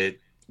nailed it.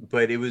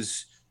 But it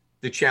was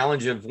the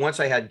challenge of once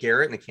I had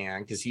Garrett in the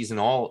can, because he's in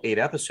all 8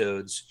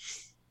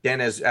 episodes. Then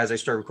as I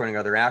started recording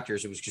other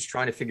actors, it was just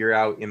trying to figure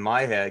out in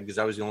my head, because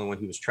I was the only one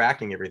who was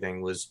tracking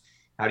everything, was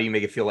how do you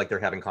make it feel like they're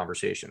having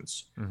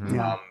conversations?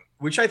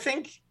 Which I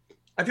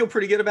feel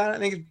pretty good about it. I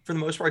think for the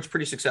most part, it's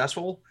pretty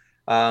successful.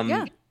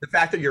 The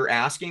fact that you're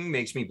asking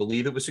makes me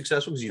believe it was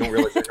successful because you don't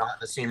realize you're not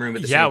in the same room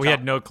at the same time. Yeah, we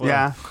had no clue.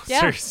 Yeah.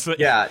 Seriously.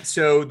 Yeah.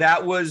 So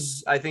that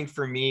was, I think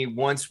for me,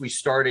 once we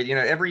started,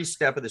 every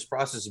step of this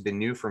process has been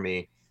new for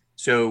me.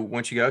 So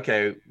once you go,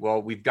 okay,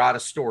 well, we've got a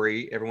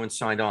story, everyone's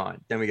signed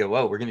on. Then we go,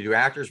 whoa, we're going to do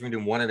actors. We're going to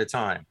do them one at a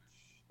time.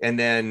 And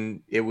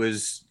then it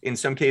was, in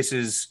some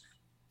cases,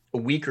 a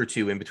week or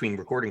two in between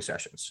recording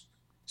sessions.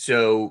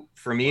 So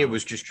for me, it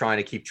was just trying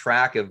to keep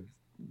track of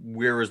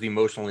where was the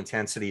emotional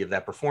intensity of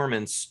that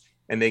performance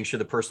and making sure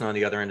the person on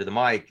the other end of the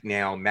mic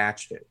now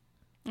matched it.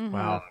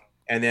 Wow.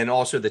 And then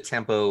also the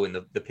tempo and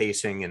the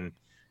pacing and,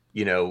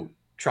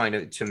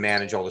 trying to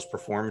manage all those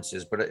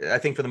performances. But I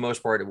think for the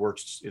most part,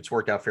 it's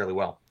worked out fairly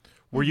well.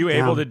 Were you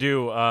able to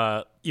do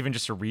even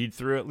just a read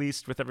through at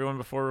least with everyone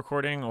before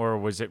recording, or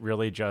was it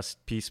really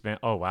just piecemeal?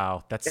 Oh,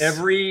 wow. That's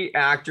every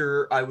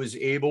actor I was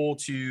able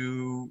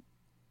to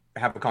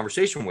have a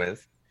conversation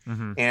with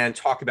and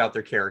talk about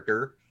their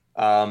character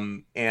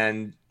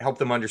and help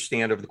them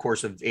understand over the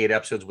course of 8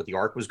 episodes what the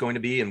arc was going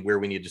to be and where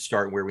we needed to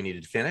start and where we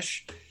needed to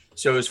finish.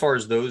 So as far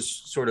as those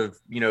sort of,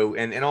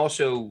 and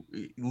also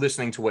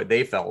listening to what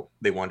they felt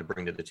they wanted to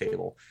bring to the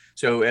table.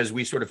 So as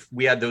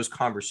we had those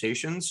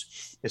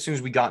conversations, as soon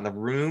as we got in the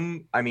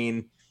room, I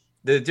mean,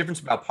 the difference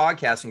about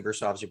podcasting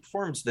versus obviously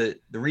performance, the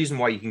reason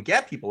why you can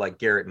get people like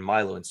Garrett and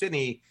Milo and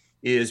Sydney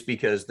is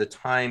because the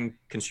time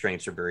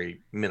constraints are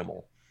very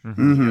minimal.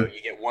 You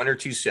get 1 or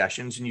 2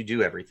 sessions and you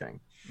do everything.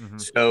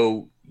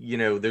 So,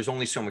 there's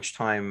only so much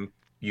time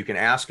you can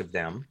ask of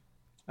them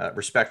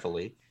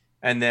respectfully.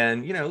 And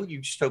then, you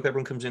just hope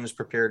everyone comes in as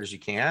prepared as you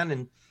can.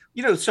 And,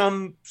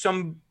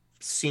 some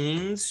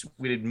scenes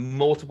we did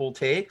multiple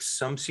takes.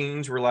 Some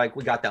scenes were like,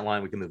 we got that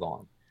line, we can move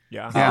on.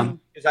 Yeah.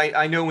 Because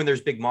I know when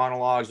there's big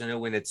monologues, I know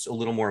when it's a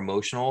little more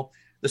emotional,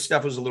 the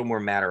stuff was a little more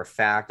matter of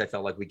fact. I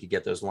felt like we could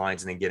get those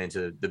lines and then get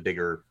into the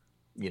bigger,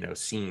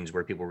 scenes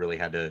where people really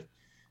had to,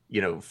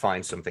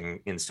 find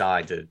something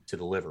inside to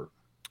deliver.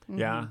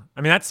 Yeah.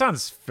 I mean, that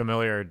sounds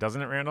familiar,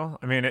 doesn't it, Randall?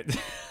 I mean,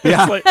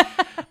 Yeah.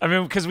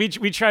 because we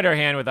tried our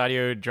hand with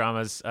audio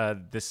dramas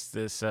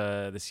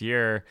this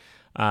year,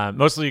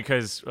 mostly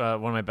because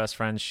one of my best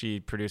friends, she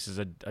produces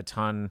a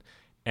ton,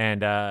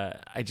 And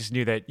I just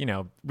knew that,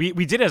 we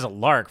did it as a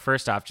lark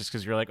first off, just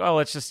because we were like, oh,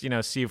 let's just,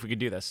 see if we could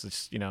do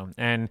this.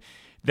 And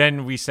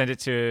then we sent it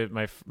to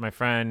my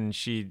friend.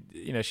 She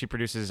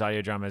produces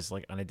audio dramas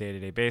like on a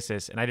day-to-day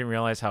basis. And I didn't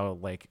realize how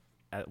like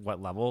at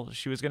what level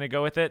she was going to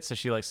go with it. So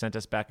she like sent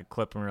us back a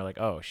clip and we were like,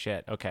 oh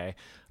shit. Okay.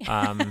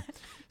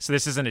 So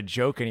this isn't a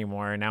joke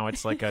anymore. Now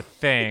it's like a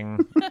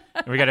thing.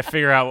 We got to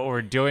figure out what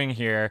we're doing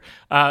here.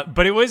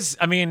 But it was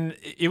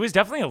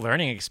definitely a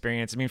learning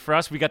experience. I mean, for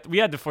us, we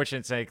had the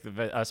fortunate sake of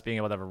us being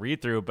able to have a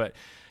read through, but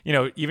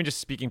even just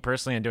speaking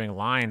personally and doing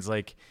lines,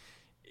 like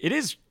it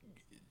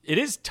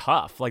is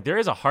tough. Like there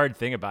is a hard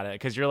thing about it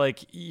because you're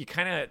like, you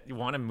kind of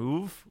want to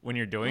move when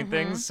you're doing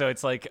things. So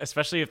it's like,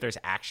 especially if there's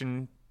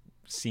action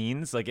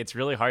scenes, like it's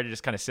really hard to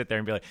just kind of sit there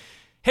and be like,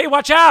 hey,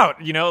 watch out,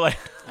 like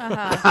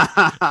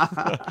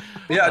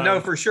yeah, no,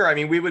 for sure. I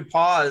mean, we would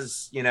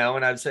pause, and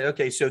I'd say,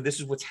 okay, so this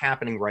is what's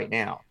happening right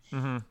now,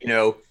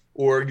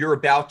 or you're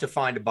about to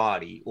find a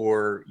body,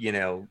 or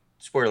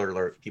spoiler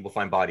alert, people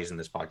find bodies in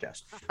this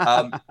podcast.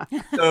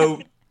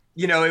 So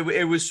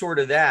it was sort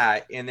of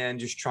that, and then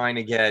just trying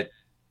to get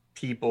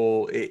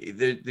people,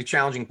 the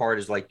challenging part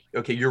is like,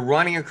 okay, you're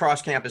running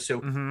across campus, so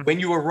when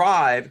you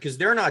arrive, because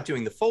they're not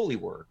doing the Foley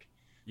work.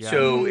 Yeah.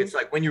 So it's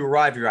like when you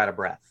arrive, you're out of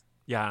breath.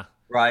 Yeah.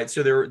 Right.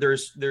 So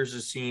there's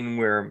a scene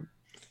where,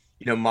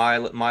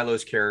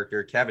 Milo's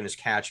character, Kevin, is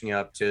catching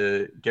up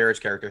to Garrett's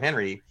character,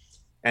 Henry.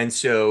 And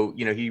so,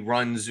 he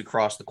runs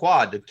across the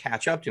quad to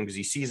catch up to him because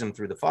he sees him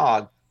through the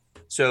fog.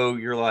 So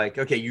you're like,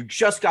 okay, you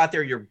just got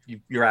there.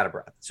 You're out of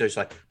breath. So it's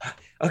like,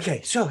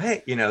 okay, so,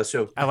 hey,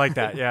 so I like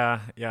that. Yeah.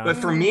 Yeah. But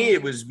for me,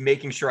 it was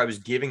making sure I was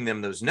giving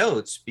them those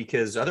notes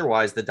because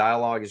otherwise the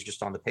dialogue is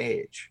just on the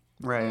page.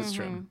 Right. That's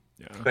true.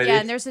 Yeah,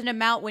 and there's an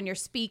amount when you're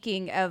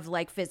speaking of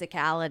like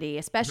physicality,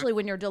 especially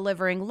when you're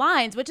delivering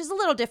lines, which is a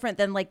little different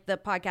than like the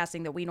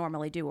podcasting that we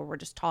normally do where we're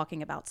just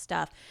talking about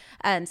stuff.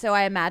 And so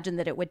I imagine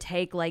that it would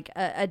take like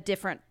a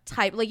different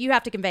type, like you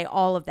have to convey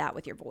all of that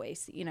with your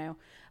voice,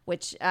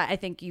 which I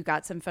think you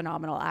got some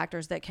phenomenal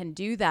actors that can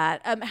do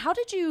that. How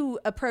did you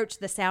approach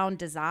the sound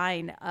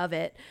design of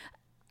it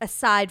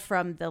aside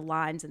from the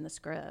lines in the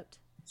script?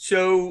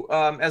 So,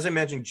 as I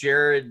mentioned,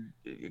 Jared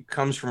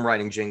comes from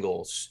writing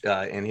jingles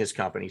in his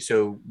company.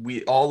 So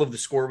all of the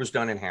score was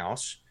done in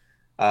house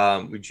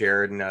with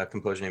Jared and a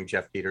composer named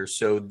Jeff Peters.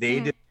 So they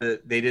did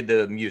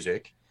the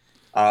music,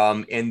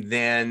 and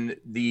then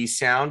the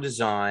sound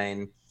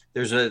design.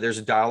 There's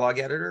a dialogue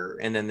editor,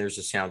 and then there's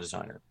a sound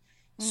designer.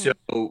 So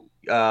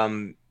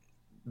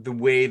the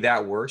way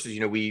that works is,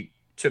 we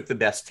took the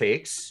best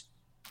takes,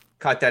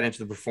 cut that into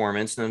the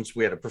performance, and then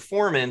we had a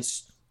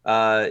performance.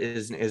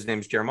 His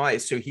name's Jeremiah.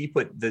 So he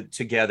put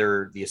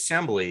together the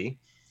assembly,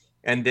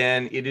 and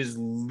then it is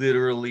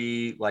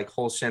literally like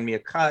whole send me a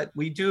cut.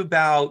 We've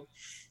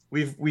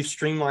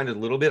streamlined it a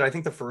little bit. I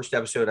think the first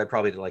episode I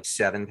probably did like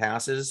 7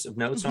 passes of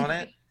notes on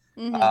it.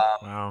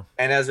 Wow.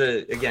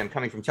 And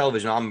coming from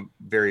television, I'm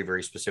very,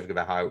 very specific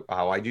about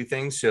how I do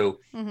things. So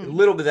a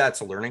little bit of that's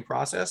a learning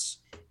process.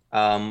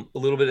 A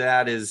little bit of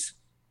that is,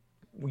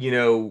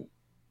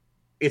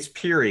 it's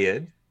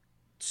period.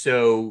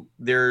 So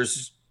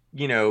there's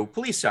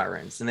police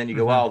sirens, and then you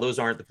go, oh, those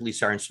aren't the police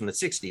sirens from the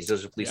 60s,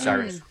 those are police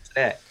sirens from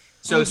today.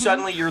 So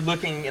suddenly you're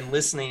looking and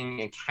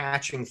listening and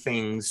catching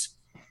things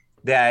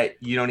that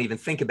you don't even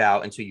think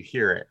about until you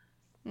hear it.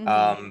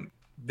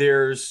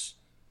 There's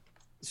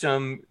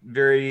some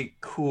very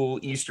cool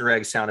Easter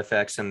egg sound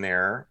effects in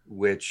there,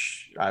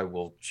 which I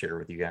will share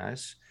with you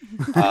guys.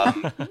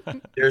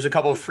 There's a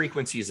couple of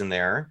frequencies in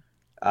there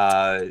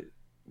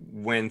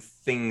when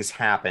things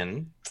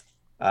happen.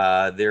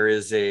 There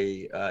is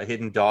a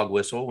hidden dog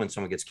whistle when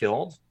someone gets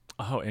killed.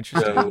 Oh,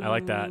 interesting. I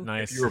like that.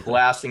 Nice. If you were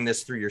blasting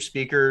this through your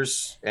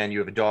speakers and you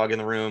have a dog in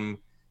the room,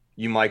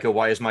 you might go,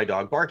 why is my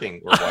dog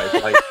barking? Or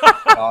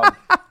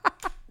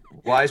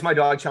why is my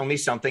dog telling me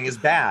something is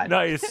bad?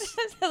 Nice.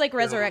 Like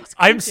resurrects.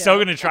 I'm so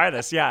going to try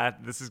this. Yeah,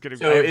 this is going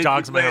to I have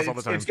dogs in my house all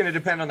the time. It's going to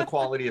depend on the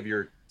quality of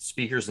your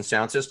speakers and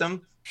sound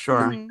system.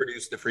 Sure. To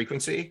reproduce the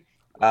frequency.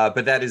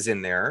 But that is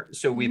in there.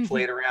 So we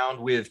played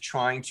around with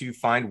trying to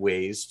find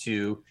ways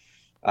to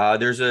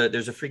there's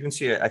a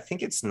frequency, I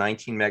think it's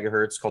 19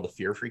 megahertz called the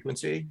fear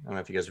frequency. I don't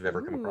know if you guys have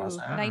ever come across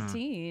that.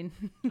 19.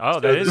 Oh,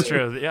 that is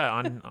true.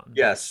 Yeah.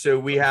 Yes. So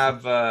we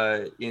have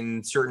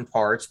in certain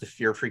parts, the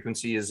fear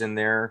frequency is in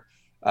there.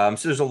 So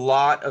there's a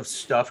lot of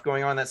stuff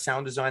going on in that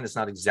sound design that's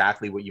not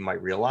exactly what you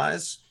might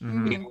realize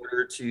in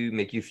order to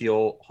make you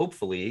feel,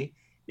 hopefully,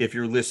 if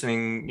you're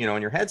listening,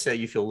 on your headset,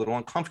 you feel a little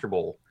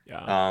uncomfortable.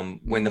 Yeah.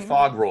 When the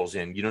fog rolls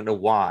in, you don't know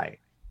why.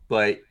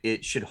 But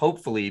it should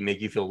hopefully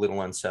make you feel a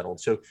little unsettled.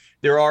 So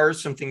there are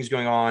some things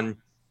going on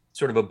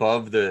sort of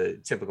above the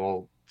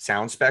typical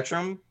sound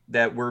spectrum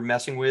that we're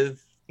messing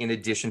with in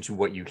addition to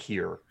what you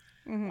hear.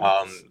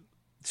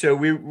 So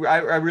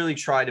I really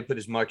try to put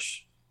as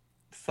much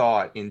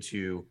thought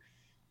into,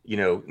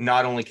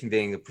 not only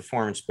conveying the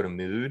performance, but a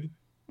mood.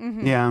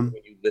 Yeah.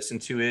 When you listen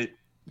to it,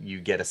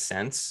 you get a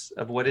sense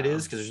of what it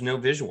is, because there's no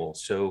visual.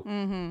 So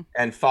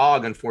and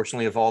fog,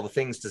 unfortunately, of all the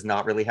things, does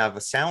not really have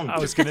a sound. I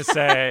was gonna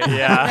say,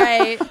 yeah.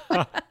 Right.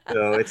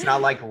 So it's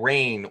not like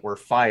rain or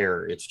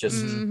fire. It's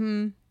just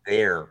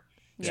there.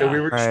 So we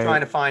were just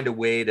trying to find a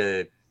way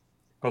to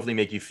hopefully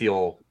make you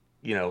feel,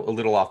 a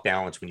little off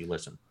balance when you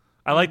listen.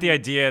 I like the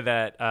idea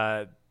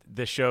that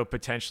the show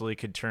potentially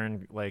could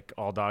turn like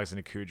all dogs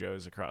into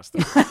Cujos across the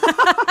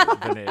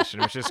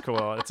nation, which is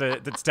cool. It's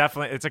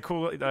a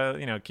cool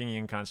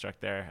Kingian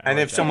construct there. And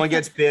if someone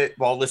gets bit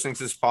while listening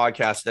to this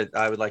podcast, that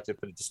I would like to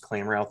put a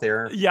disclaimer out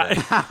there. Yeah.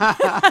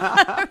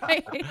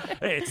 Right.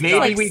 Maybe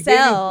like we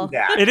Cell. didn't do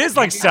that. It is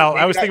like Cell.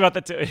 I was thinking about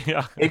that too.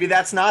 Yeah. Maybe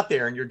that's not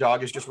there, and your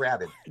dog is just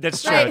rabid.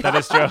 That's true. Right. That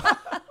is true.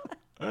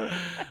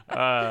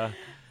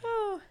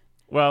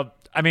 Well,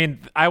 I mean,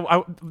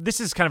 I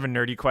this is kind of a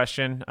nerdy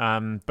question,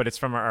 but it's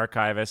from our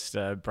archivist,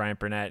 Brian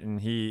Burnett, and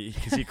he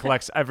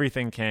collects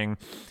everything King,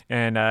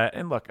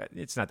 and look,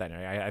 it's not that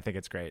nerdy. I think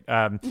it's great.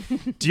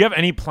 Do you have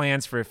any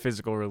plans for a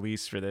physical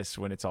release for this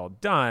when it's all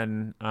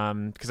done?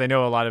 Because I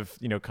know a lot of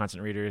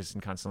constant readers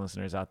and constant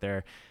listeners out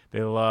there,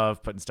 they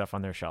love putting stuff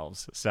on their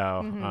shelves. So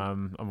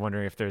I'm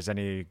wondering if there's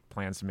any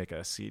plans to make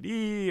a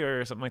CD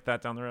or something like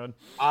that down the road.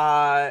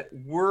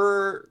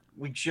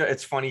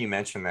 It's funny you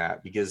mentioned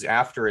that, because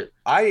after it,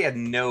 I had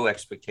no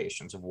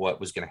expectations of what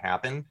was going to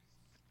happen.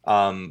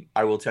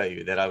 I will tell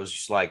you that I was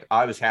just like,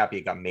 I was happy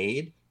it got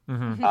made.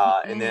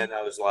 And then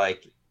I was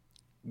like,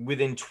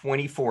 within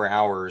 24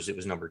 hours, it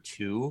was number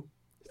 2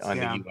 on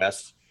the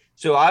US.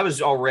 So I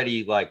was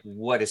already like,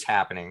 what is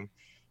happening?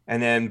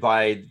 And then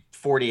by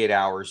 48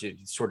 hours, it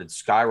sort of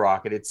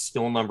skyrocketed. It's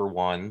still number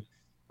 1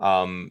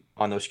 on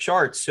those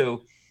charts.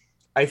 So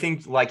I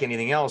think, like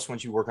anything else,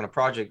 once you work on a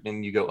project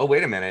and you go, oh,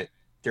 wait a minute,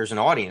 there's an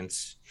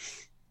audience.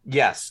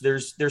 Yes,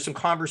 there's some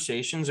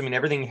conversations. I mean,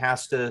 everything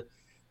has to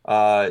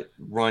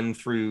run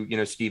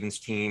through, Steven's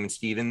team. And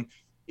Steven,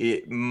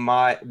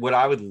 what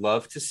I would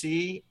love to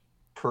see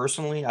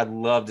personally, I'd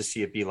love to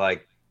see it be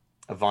like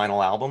a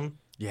vinyl album.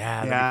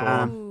 Yeah,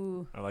 that'd be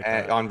cool. I like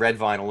that. On red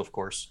vinyl, of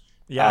course.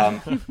 Yeah.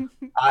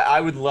 I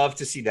would love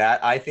to see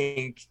that. I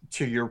think,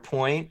 to your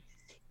point,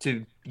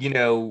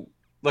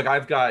 like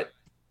I've got,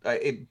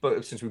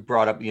 but since we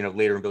brought up,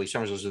 Later in Billy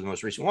Summers, those are the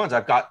most recent ones.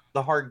 I've got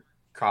the hard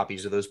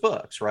copies of those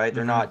books, right?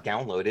 They're not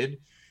downloaded.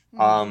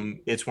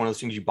 It's one of those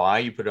things you buy,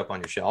 you put it up on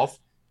your shelf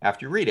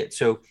after you read it.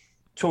 So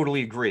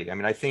totally agree. I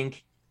mean, I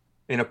think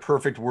in a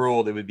perfect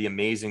world, it would be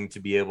amazing to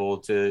be able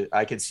to,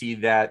 I could see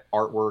that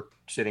artwork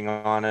sitting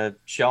on a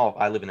shelf.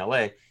 I live in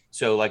LA.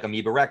 So like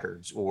Amoeba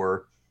Records,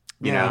 or,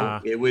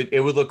 it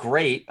would look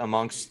great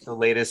amongst the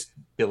latest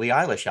Billie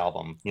Eilish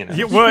album,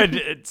 It would.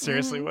 It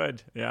seriously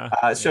would.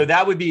 Yeah. So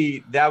that would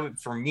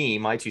for me,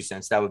 my 2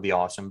 cents, that would be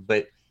awesome.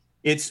 But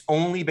it's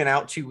only been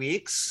out 2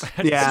 weeks.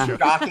 Yeah.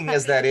 Shocking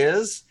as that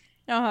is.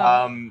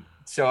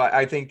 So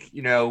I think,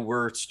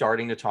 we're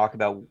starting to talk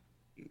about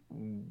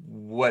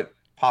what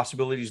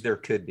possibilities there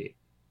could be.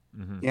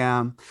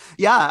 Yeah.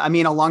 I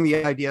mean, along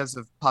the ideas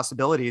of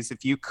possibilities,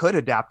 if you could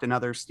adapt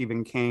another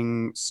Stephen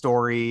King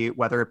story,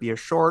 whether it be a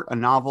short, a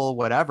novel,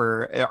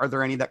 whatever, are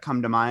there any that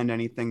come to mind?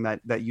 Anything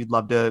that you'd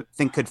love to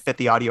think could fit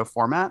the audio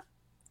format?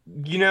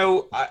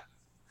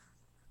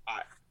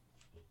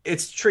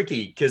 It's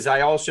tricky, because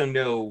I also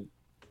know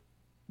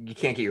you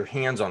can't get your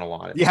hands on a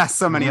lot of it. Yeah,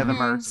 so many of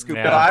them are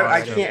scooped But up.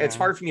 I can't. It's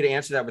hard for me to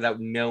answer that without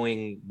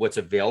knowing what's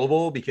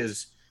available,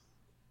 because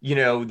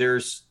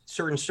there's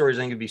certain stories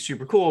I think would be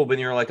super cool, but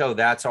you're like, oh,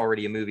 that's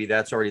already a movie.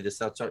 That's already this.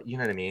 That's you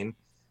know what I mean?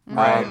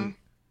 Right.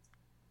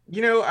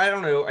 I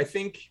don't know. I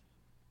think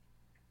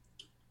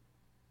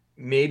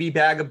maybe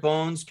Bag of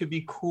Bones could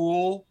be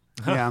cool.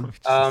 Yeah.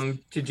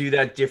 To do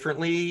that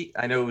differently.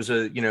 I know it was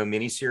a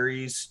mini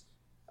series.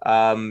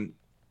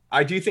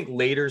 I do think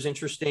Later's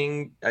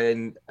interesting,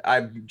 and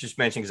I'm just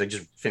mentioning because I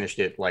just finished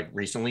it like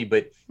recently,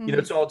 but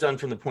it's all done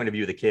from the point of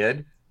view of the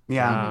kid.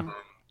 Yeah.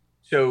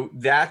 So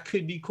that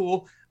could be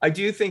cool. I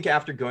do think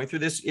after going through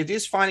this, it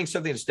is finding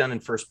something that's done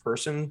in first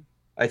person,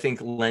 I think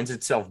lends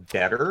itself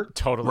better.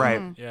 Totally.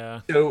 Right.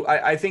 Yeah. So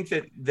I think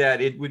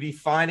that it'd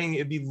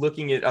be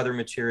looking at other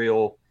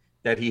material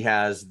that he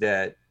has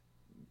that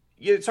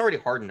it's already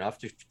hard enough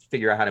to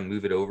figure out how to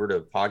move it over to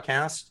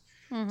podcast.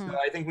 So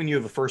I think when you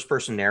have a first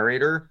person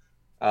narrator,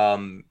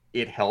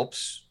 it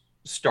helps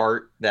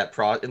start that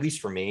at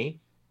least for me,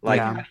 like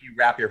how do you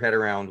wrap your head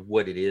around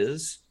what it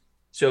is?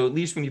 So at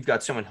least when you've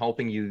got someone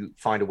helping you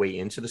find a way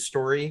into the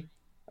story,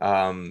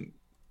 and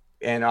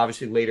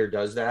obviously Later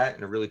does that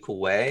in a really cool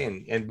way,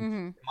 and it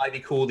might be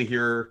cool to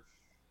hear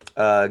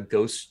a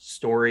ghost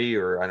story,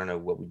 or I don't know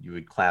what you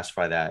would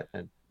classify that.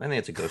 I think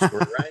it's a ghost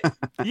story, right?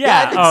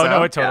 I think so.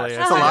 No, it totally is.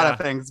 It's a lot of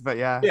things, but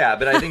yeah. Yeah,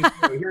 but I think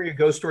hearing a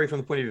ghost story from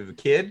the point of view of a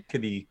kid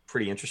could be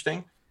pretty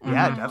interesting.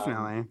 Yeah,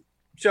 definitely.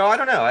 So I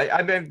don't know.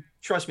 I've been,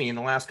 trust me, in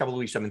the last couple of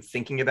weeks, I've been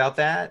thinking about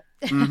that.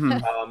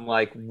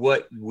 Like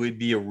what would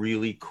be a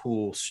really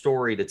cool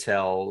story to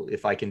tell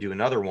if I can do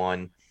another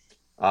one.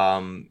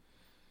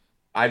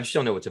 I just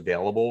don't know what's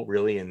available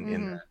really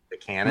in the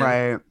canon.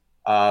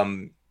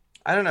 Right.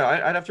 I don't know.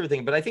 I'd have to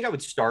think, but I think I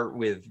would start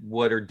with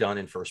what are done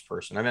in first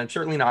person. I mean, I'm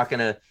certainly not going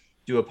to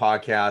do a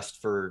podcast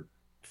for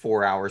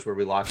 4 hours where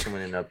we lock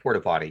someone in a porta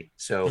potty.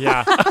 So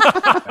yeah,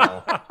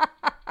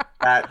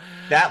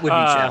 that would be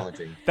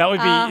challenging. That would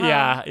be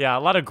yeah. A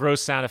lot of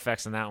gross sound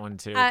effects in that one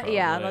too.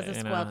 Yeah, lots of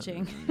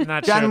squelching.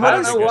 Not Jen, sure. what I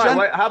don't is- know why.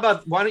 Jen- How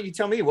about why don't you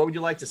tell me what would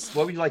you like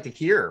to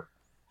hear?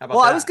 How about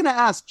Well, that? I was going to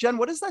ask Jen,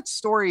 what is that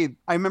story?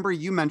 I remember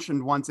you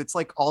mentioned once. It's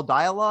like all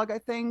dialogue, I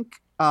think.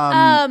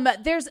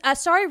 There's a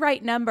Sorry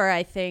Right Number,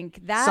 I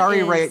think. That Sorry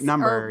is- Right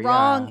Number, or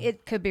wrong. yeah.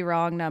 It could be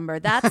wrong number.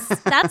 That's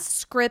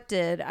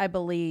scripted, I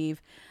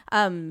believe.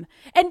 And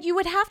you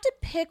would have to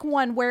pick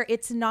one where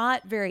it's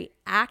not very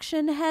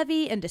action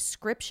heavy and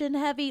description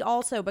heavy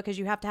also, because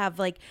you have to have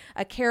like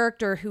a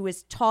character who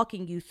is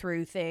talking you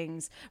through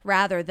things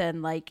rather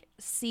than like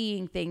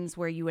seeing things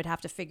where you would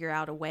have to figure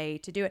out a way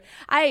to do it.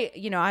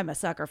 I'm a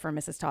sucker for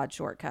Mrs. Todd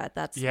Shortcut.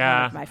 That's one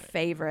of my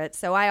favorites.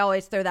 So I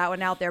always throw that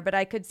one out there, but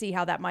I could see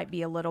how that might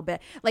be a little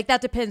bit like that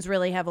depends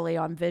really heavily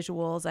on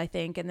visuals, I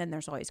think. And then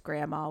there's always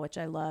Grandma, which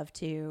I love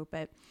too.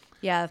 But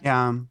yeah.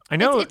 I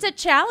know It's a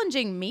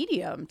challenging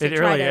medium to it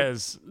try really to,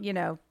 is.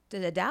 to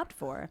adapt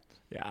for.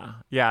 Yeah.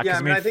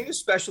 I mean, I think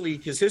especially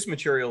because his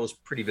material is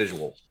pretty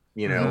visual.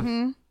 I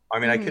mean,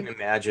 I couldn't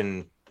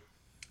imagine.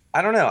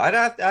 I don't know. I'd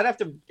have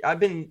to. I've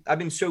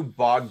been so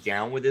bogged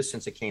down with this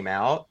since it came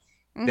out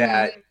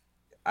that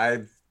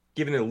I've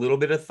given it a little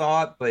bit of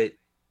thought, but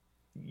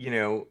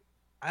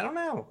I don't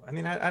know. I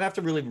mean, I'd have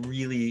to really,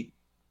 really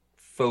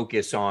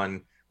focus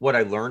on what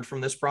I learned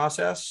from this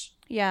process.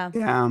 Yeah.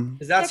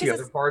 Because that's the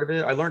other part of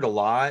it. I learned a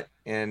lot,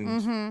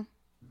 and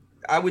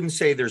I wouldn't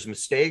say there's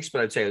mistakes,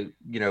 but I'd say,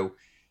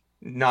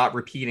 not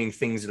repeating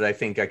things that I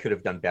think I could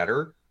have done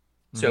better.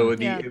 So it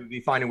would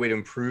be finding a way to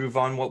improve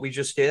on what we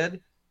just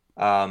did.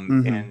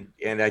 And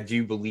I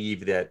do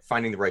believe that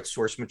finding the right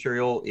source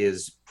material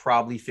is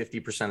probably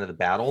 50% of the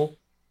battle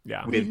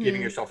with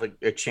giving yourself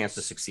a chance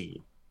to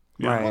succeed.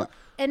 Right. Well,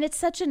 and it's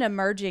such an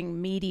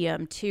emerging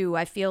medium too.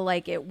 I feel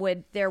like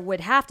there would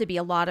have to be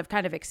a lot of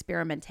kind of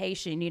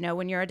experimentation.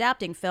 When you're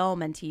adapting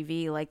film and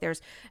TV, like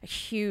there's a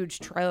huge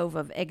trove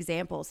of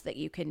examples that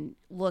you can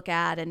look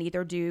at and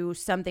either do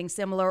something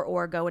similar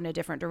or go in a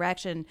different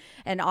direction.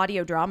 And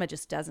audio drama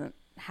just doesn't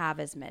have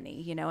as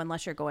many,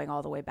 unless you're going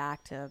all the way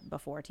back to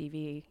before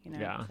TV. I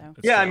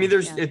mean,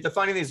 the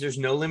funny thing is there's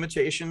no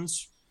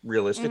limitations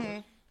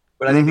realistically,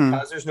 but I think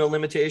because there's no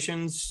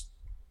limitations,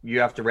 you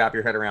have to wrap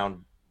your head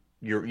around.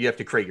 You have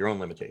to create your own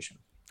limitation.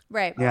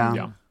 Right.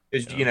 Yeah.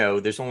 Because,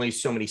 there's only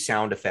so many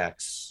sound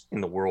effects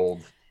in the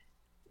world.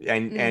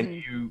 And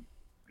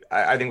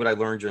I think what I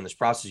learned during this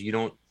process,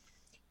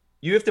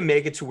 you have to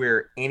make it to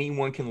where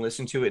anyone can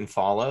listen to it and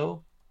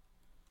follow.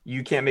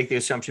 You can't make the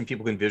assumption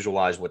people can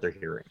visualize what they're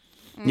hearing.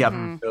 Yep.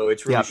 So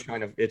it's really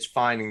it's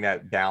finding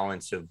that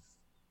balance of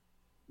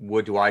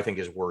what do I think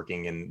is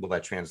working and will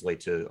that translate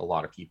to a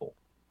lot of people?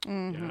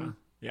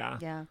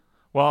 Yeah.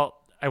 Well,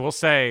 I will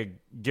say,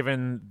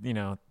 given,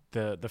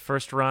 the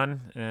first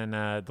run and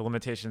the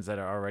limitations that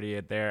are already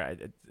there,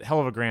 hell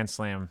of a grand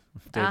slam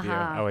debut,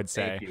 I would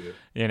say. Thank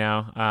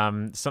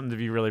you. Something to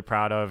be really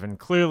proud of, and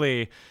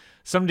clearly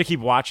something to keep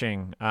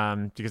watching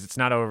because it's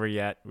not over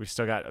yet. We've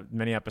still got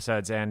many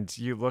episodes, and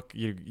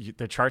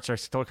the charts are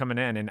still coming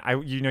in. And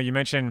you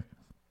mentioned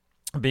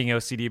being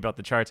OCD about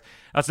the charts.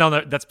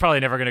 That's probably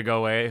never going to go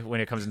away when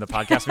it comes in the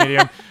podcast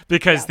medium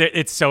because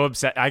it's so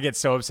I get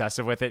so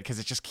obsessive with it because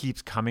it just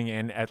keeps coming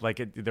in at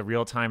the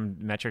real time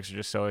metrics are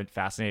just so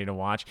fascinating to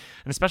watch,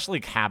 and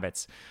especially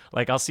habits.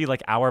 Like I'll see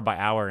like hour by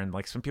hour, and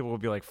like some people will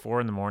be like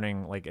 4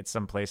 a.m. like at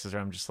some places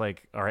where I'm just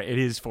like, all right, it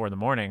is 4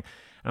 a.m. and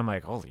I'm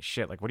like, holy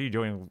shit, like what are you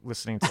doing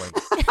listening to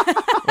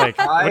like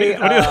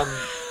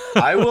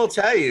I will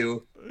tell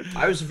you,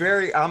 I was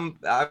very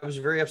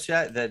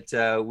upset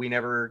that we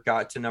never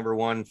got to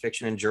 #1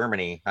 fiction in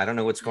Germany. I don't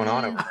know what's going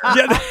on over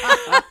there.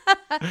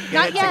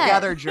 Not yet.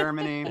 Together,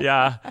 Germany.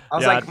 Yeah. I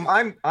was like,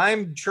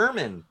 I'm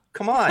German.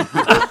 Come on.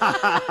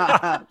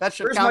 That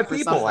should Where's count my for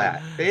people something.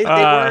 at? They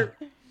weren't.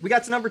 We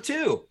got to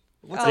 #2.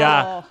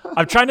 Yeah,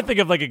 I'm trying to think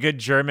of like a good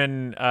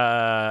German,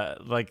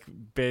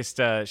 based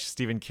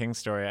Stephen King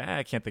story.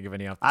 I can't think of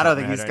any off the I top don't of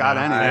think my he's head got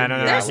right now. any. I don't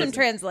know. There's some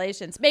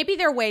translations. Maybe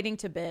they're waiting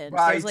to binge.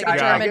 Well, There's like a I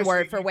German guess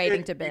word for you waiting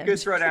could- to binge. You could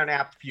throw down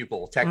apt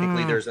pupil.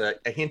 Technically, there's a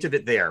hint of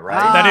it there,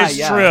 right? That is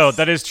yes. true.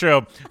 That is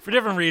true for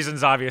different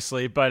reasons,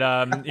 obviously. But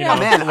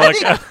Man,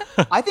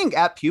 look, I think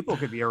At Pupil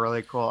could be a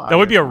really cool. that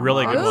would be a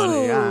really good one.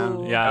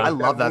 Ooh. Yeah. I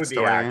love that would be,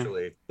 story.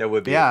 actually, that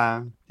would be.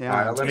 Yeah. All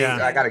right,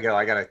 Yeah. I gotta go.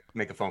 I gotta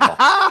make a phone call.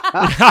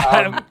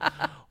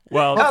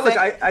 Well, No, look,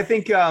 I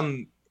think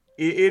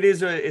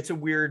it's a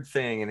weird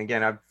thing, and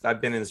again,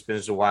 I've been in this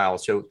business a while.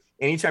 So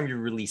anytime you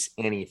release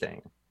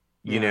anything,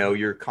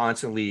 you're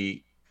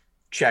constantly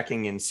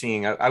checking and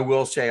seeing. I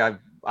will say,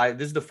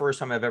 this is the first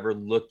time I've ever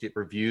looked at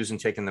reviews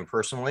and taken them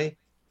personally.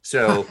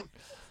 So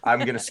I'm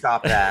gonna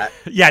stop that.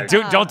 yeah,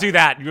 don't do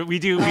that. We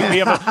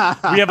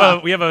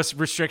have a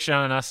restriction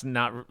on us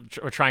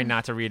we're trying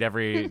not to read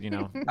every we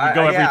go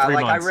every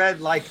 3 months. I read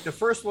the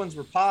first ones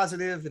were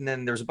positive, and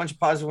then there's a bunch of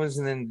positive ones,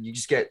 and then you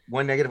just get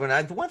one negative one.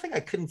 The one thing I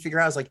couldn't figure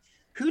out is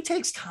who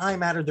takes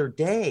time out of their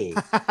day?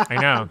 I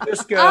know.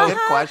 Just go, Good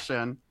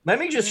question. let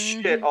me just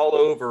shit all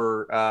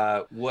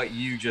over what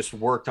you just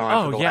worked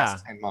on for the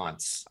last 10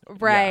 months.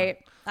 Right.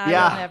 I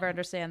Yeah. would never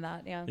understand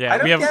that. Yeah. Yeah, I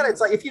don't get it.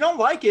 It's like, if you don't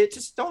like it,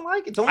 just don't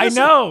like it. Don't I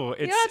listen. know.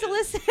 You don't have to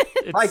listen.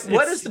 Like,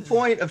 what is the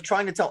point of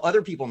trying to tell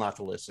other people not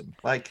to listen?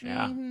 Like,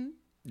 Yeah.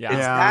 it's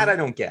that I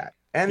don't get.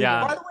 And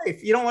by the way,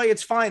 if you don't like it,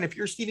 it's fine. If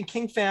you're a Stephen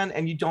King fan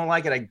and you don't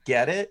like it, I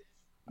get it.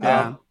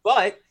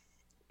 But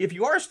if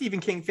you are a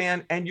Stephen King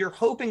fan and you're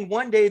hoping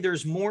one day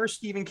there's more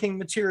Stephen King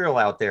material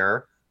out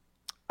there,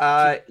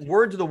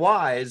 word to the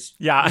wise,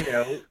 you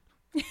know,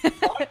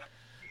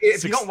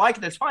 if you don't like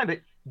it, that's fine.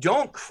 But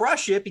don't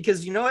crush it,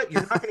 because you know what?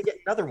 You're not going to get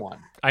another one.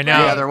 I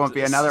know. Yeah, there won't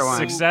be another one.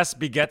 Success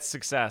begets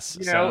success.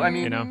 You know, I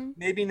mean,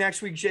 maybe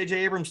next week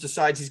J.J. Abrams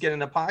decides he's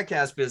getting a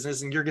podcast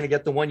business, and you're going to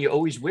get the one you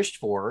always wished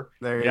for.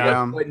 There you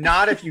go. But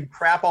not if you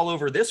crap all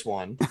over this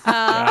one.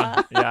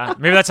 Yeah.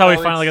 Maybe that's how we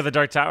finally get the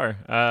Dark Tower.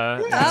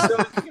 So,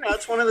 you know,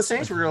 it's one of the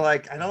things where you're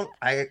like,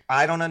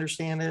 I don't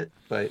understand it.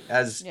 But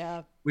as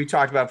we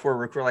talked about before,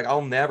 we're like,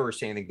 I'll never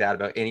say anything bad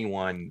about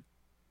anyone,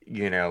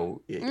 you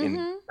know, in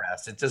the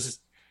press. It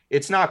just,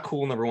 it's not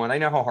cool, number one. I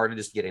know how hard it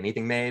is to get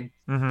anything made.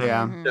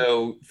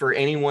 So for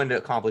anyone to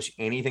accomplish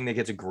anything that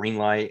gets a green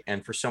light,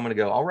 and for someone to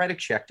go, I'll write a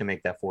check to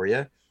make that for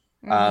you,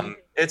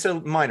 it's a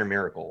minor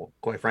miracle,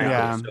 quite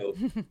frankly. So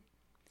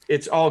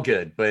it's all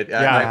good. But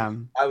I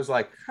was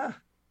like,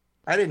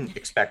 I didn't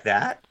expect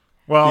that.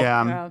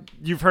 Well,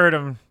 you've heard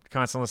him,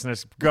 constant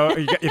listeners. Go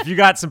if you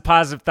got some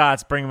positive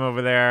thoughts, bring them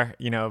over there.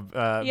 You know,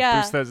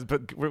 boost those.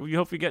 But we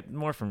hope we get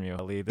more from you,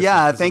 Lee. This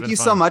thank you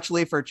so much,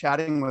 Lee, for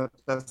chatting with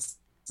us.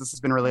 This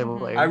has been really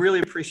lovely. I really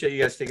appreciate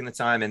you guys taking the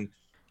time. And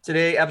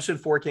today, episode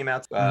 4 came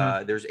out.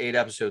 There's 8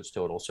 episodes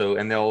total. So,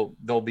 and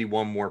there'll be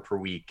one more per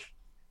week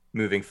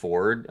moving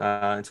forward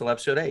until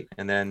episode 8.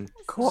 And then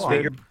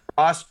fingers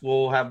crossed,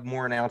 we'll have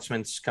more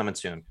announcements coming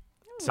soon.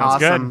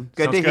 Sounds awesome.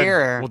 Good to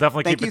hear. We'll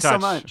definitely keep in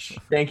touch. Thank you so much.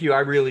 Thank you.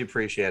 I really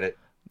appreciate it.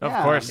 Of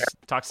course.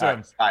 Talk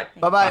soon. Bye.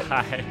 Bye-bye.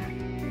 Bye.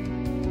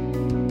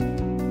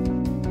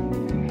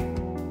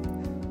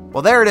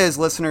 Well, there it is,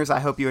 listeners.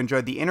 I hope you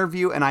enjoyed the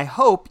interview, and I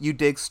hope you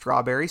dig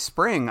Strawberry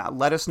Spring.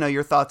 Let us know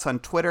your thoughts on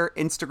Twitter,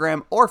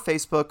 Instagram, or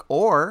Facebook,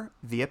 or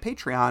via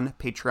Patreon,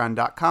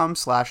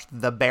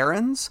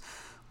 patreon.com/thebarons,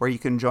 where you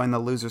can join the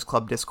Losers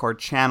Club Discord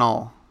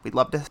channel. We'd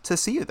love to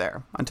see you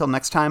there. Until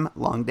next time,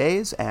 long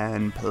days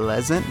and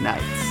pleasant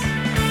nights.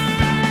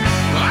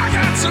 I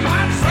got some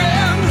hot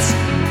friends.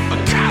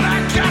 God,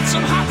 I got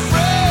some hot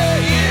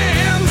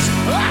friends.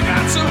 I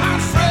got some hot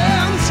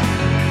friends.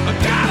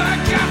 God, I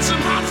got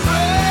some hot friends.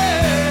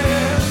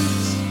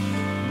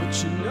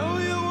 But you know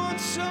you want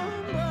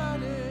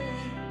somebody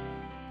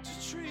to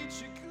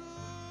treat you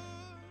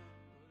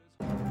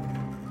good.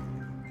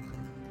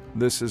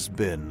 This has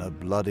been a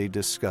bloody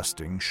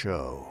disgusting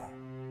show.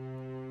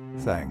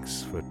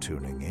 Thanks for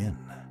tuning in.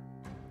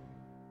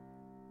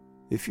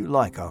 If you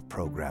like our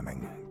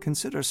programming,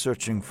 consider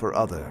searching for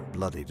other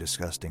bloody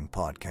disgusting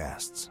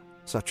podcasts,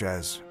 such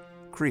as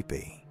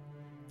Creepy,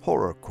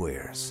 Horror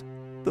Queers,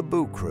 The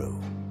Boo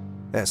Crew,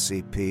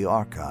 SCP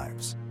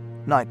Archives,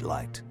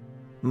 Nightlight,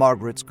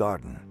 Margaret's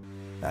Garden,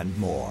 and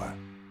more.